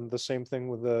thanks. And the same thing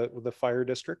with the fire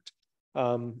district.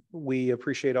 We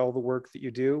appreciate all the work that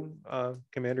you do.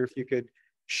 Commander, if you could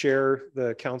share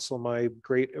the council my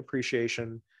great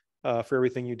appreciation for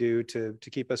everything you do to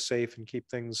keep us safe and keep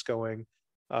things going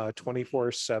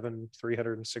 24/7,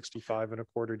 365 and a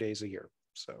quarter days a year.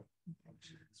 So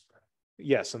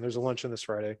yes, and there's a luncheon this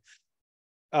Friday.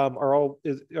 Are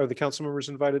the council members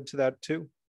invited to that too?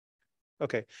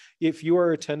 Okay, if you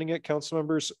are attending it, council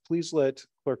members, please let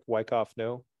Clerk Wyckoff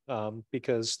know,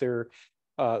 because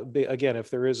again, if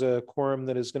there is a quorum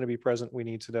that is going to be present, we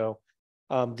need to know.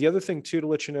 The other thing too, to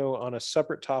let you know on a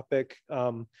separate topic,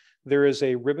 there is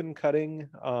a ribbon cutting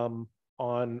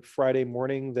on Friday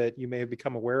morning that you may have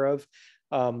become aware of.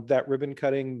 That ribbon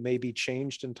cutting may be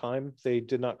changed in time. They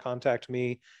did not contact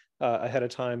me ahead of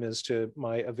time as to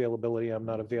my availability. I'm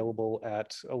not available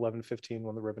at 11:15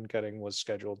 when the ribbon cutting was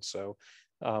scheduled. So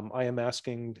I am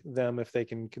asking them if they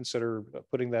can consider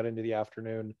putting that into the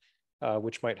afternoon,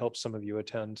 which might help some of you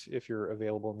attend if you're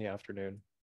available in the afternoon.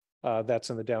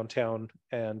 That's in the downtown,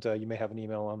 and you may have an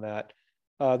email on that.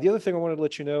 The other thing I wanted to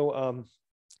let you know,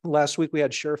 last week we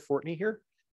had Sheriff Fortney here.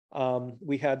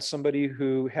 We had somebody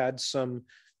who had some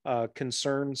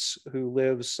concerns who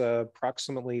lives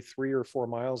approximately 3 or 4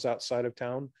 miles outside of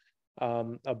town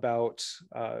about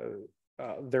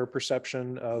their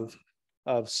perception of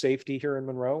safety here in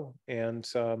Monroe and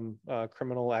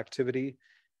criminal activity,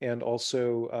 and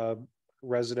also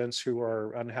residents who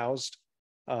are unhoused.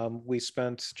 We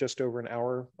spent just over an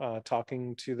hour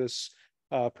talking to this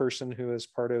person who is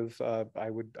part of, I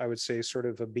would say, sort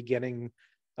of a beginning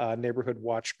neighborhood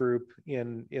watch group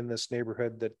in this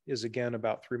neighborhood that is, again,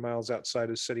 about 3 miles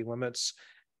outside of city limits.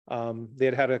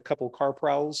 They had a couple car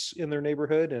prowls in their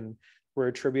neighborhood, and we're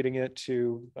attributing it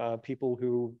to people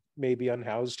who may be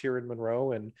unhoused here in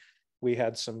Monroe. And we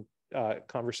had some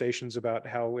conversations about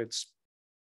how it's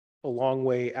a long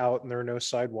way out and there are no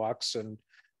sidewalks and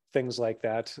things like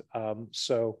that.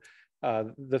 So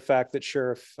the fact that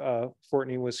Sheriff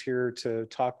Fortney was here to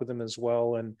talk with them as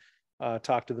well and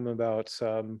talk to them about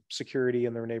security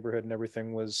in their neighborhood and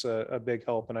everything was a big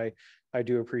help. And I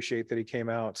do appreciate that he came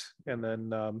out, and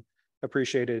then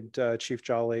appreciated Chief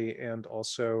Jolly and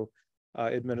also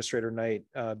Administrator Knight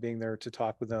being there to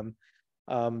talk with them.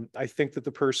 I think that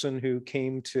the person who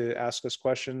came to ask us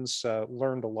questions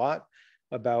learned a lot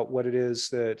about what it is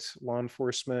that law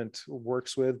enforcement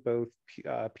works with, both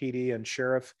PD and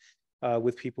sheriff,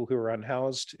 with people who are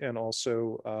unhoused, and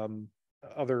also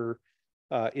other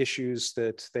issues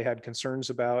that they had concerns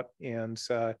about. And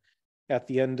at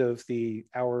the end of the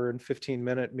hour and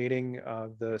 15-minute meeting,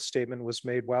 the statement was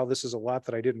made, wow, this is a lot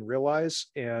that I didn't realize.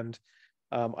 And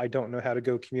I don't know how to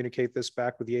go communicate this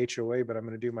back with the HOA, but I'm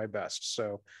going to do my best.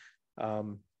 So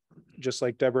just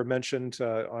like Deborah mentioned,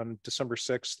 on December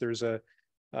 6th, there's a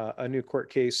new court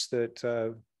case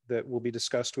that that will be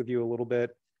discussed with you a little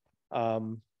bit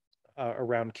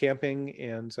around camping,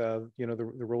 and you know, the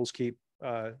rules keep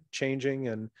changing,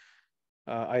 and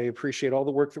I appreciate all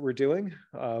the work that we're doing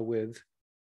with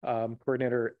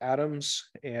Coordinator Adams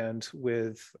and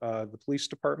with the police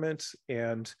department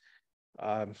and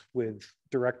with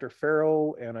Director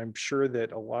Farrell, and I'm sure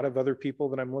that a lot of other people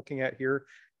that I'm looking at here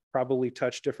probably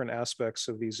touch different aspects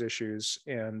of these issues.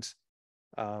 And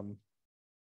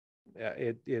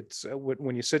it's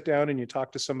when you sit down and you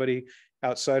talk to somebody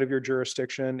outside of your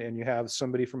jurisdiction, and you have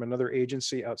somebody from another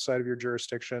agency outside of your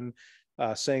jurisdiction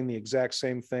saying the exact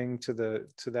same thing to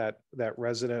that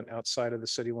resident outside of the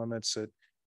city limits,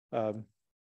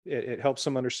 it helps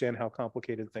them understand how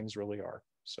complicated things really are.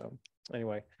 So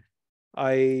anyway,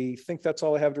 I think that's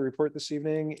all I have to report this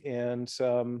evening, and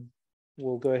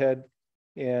we'll go ahead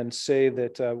and say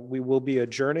that we will be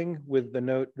adjourning with the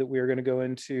note that we are going to go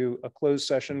into a closed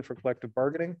session for collective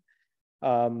bargaining.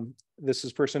 This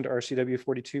is pursuant to RCW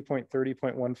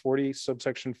 42.30.140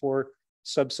 subsection 4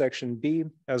 subsection B.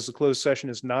 As the closed session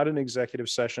is not an executive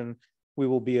session, we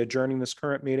will be adjourning this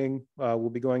current meeting. We'll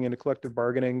be going into collective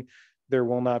bargaining. There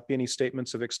will not be any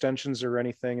statements of extensions or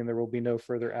anything, and there will be no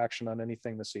further action on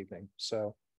anything this evening.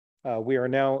 So we are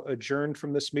now adjourned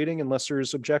from this meeting unless there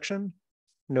is objection.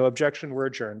 No objection, we're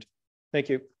adjourned. Thank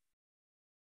you.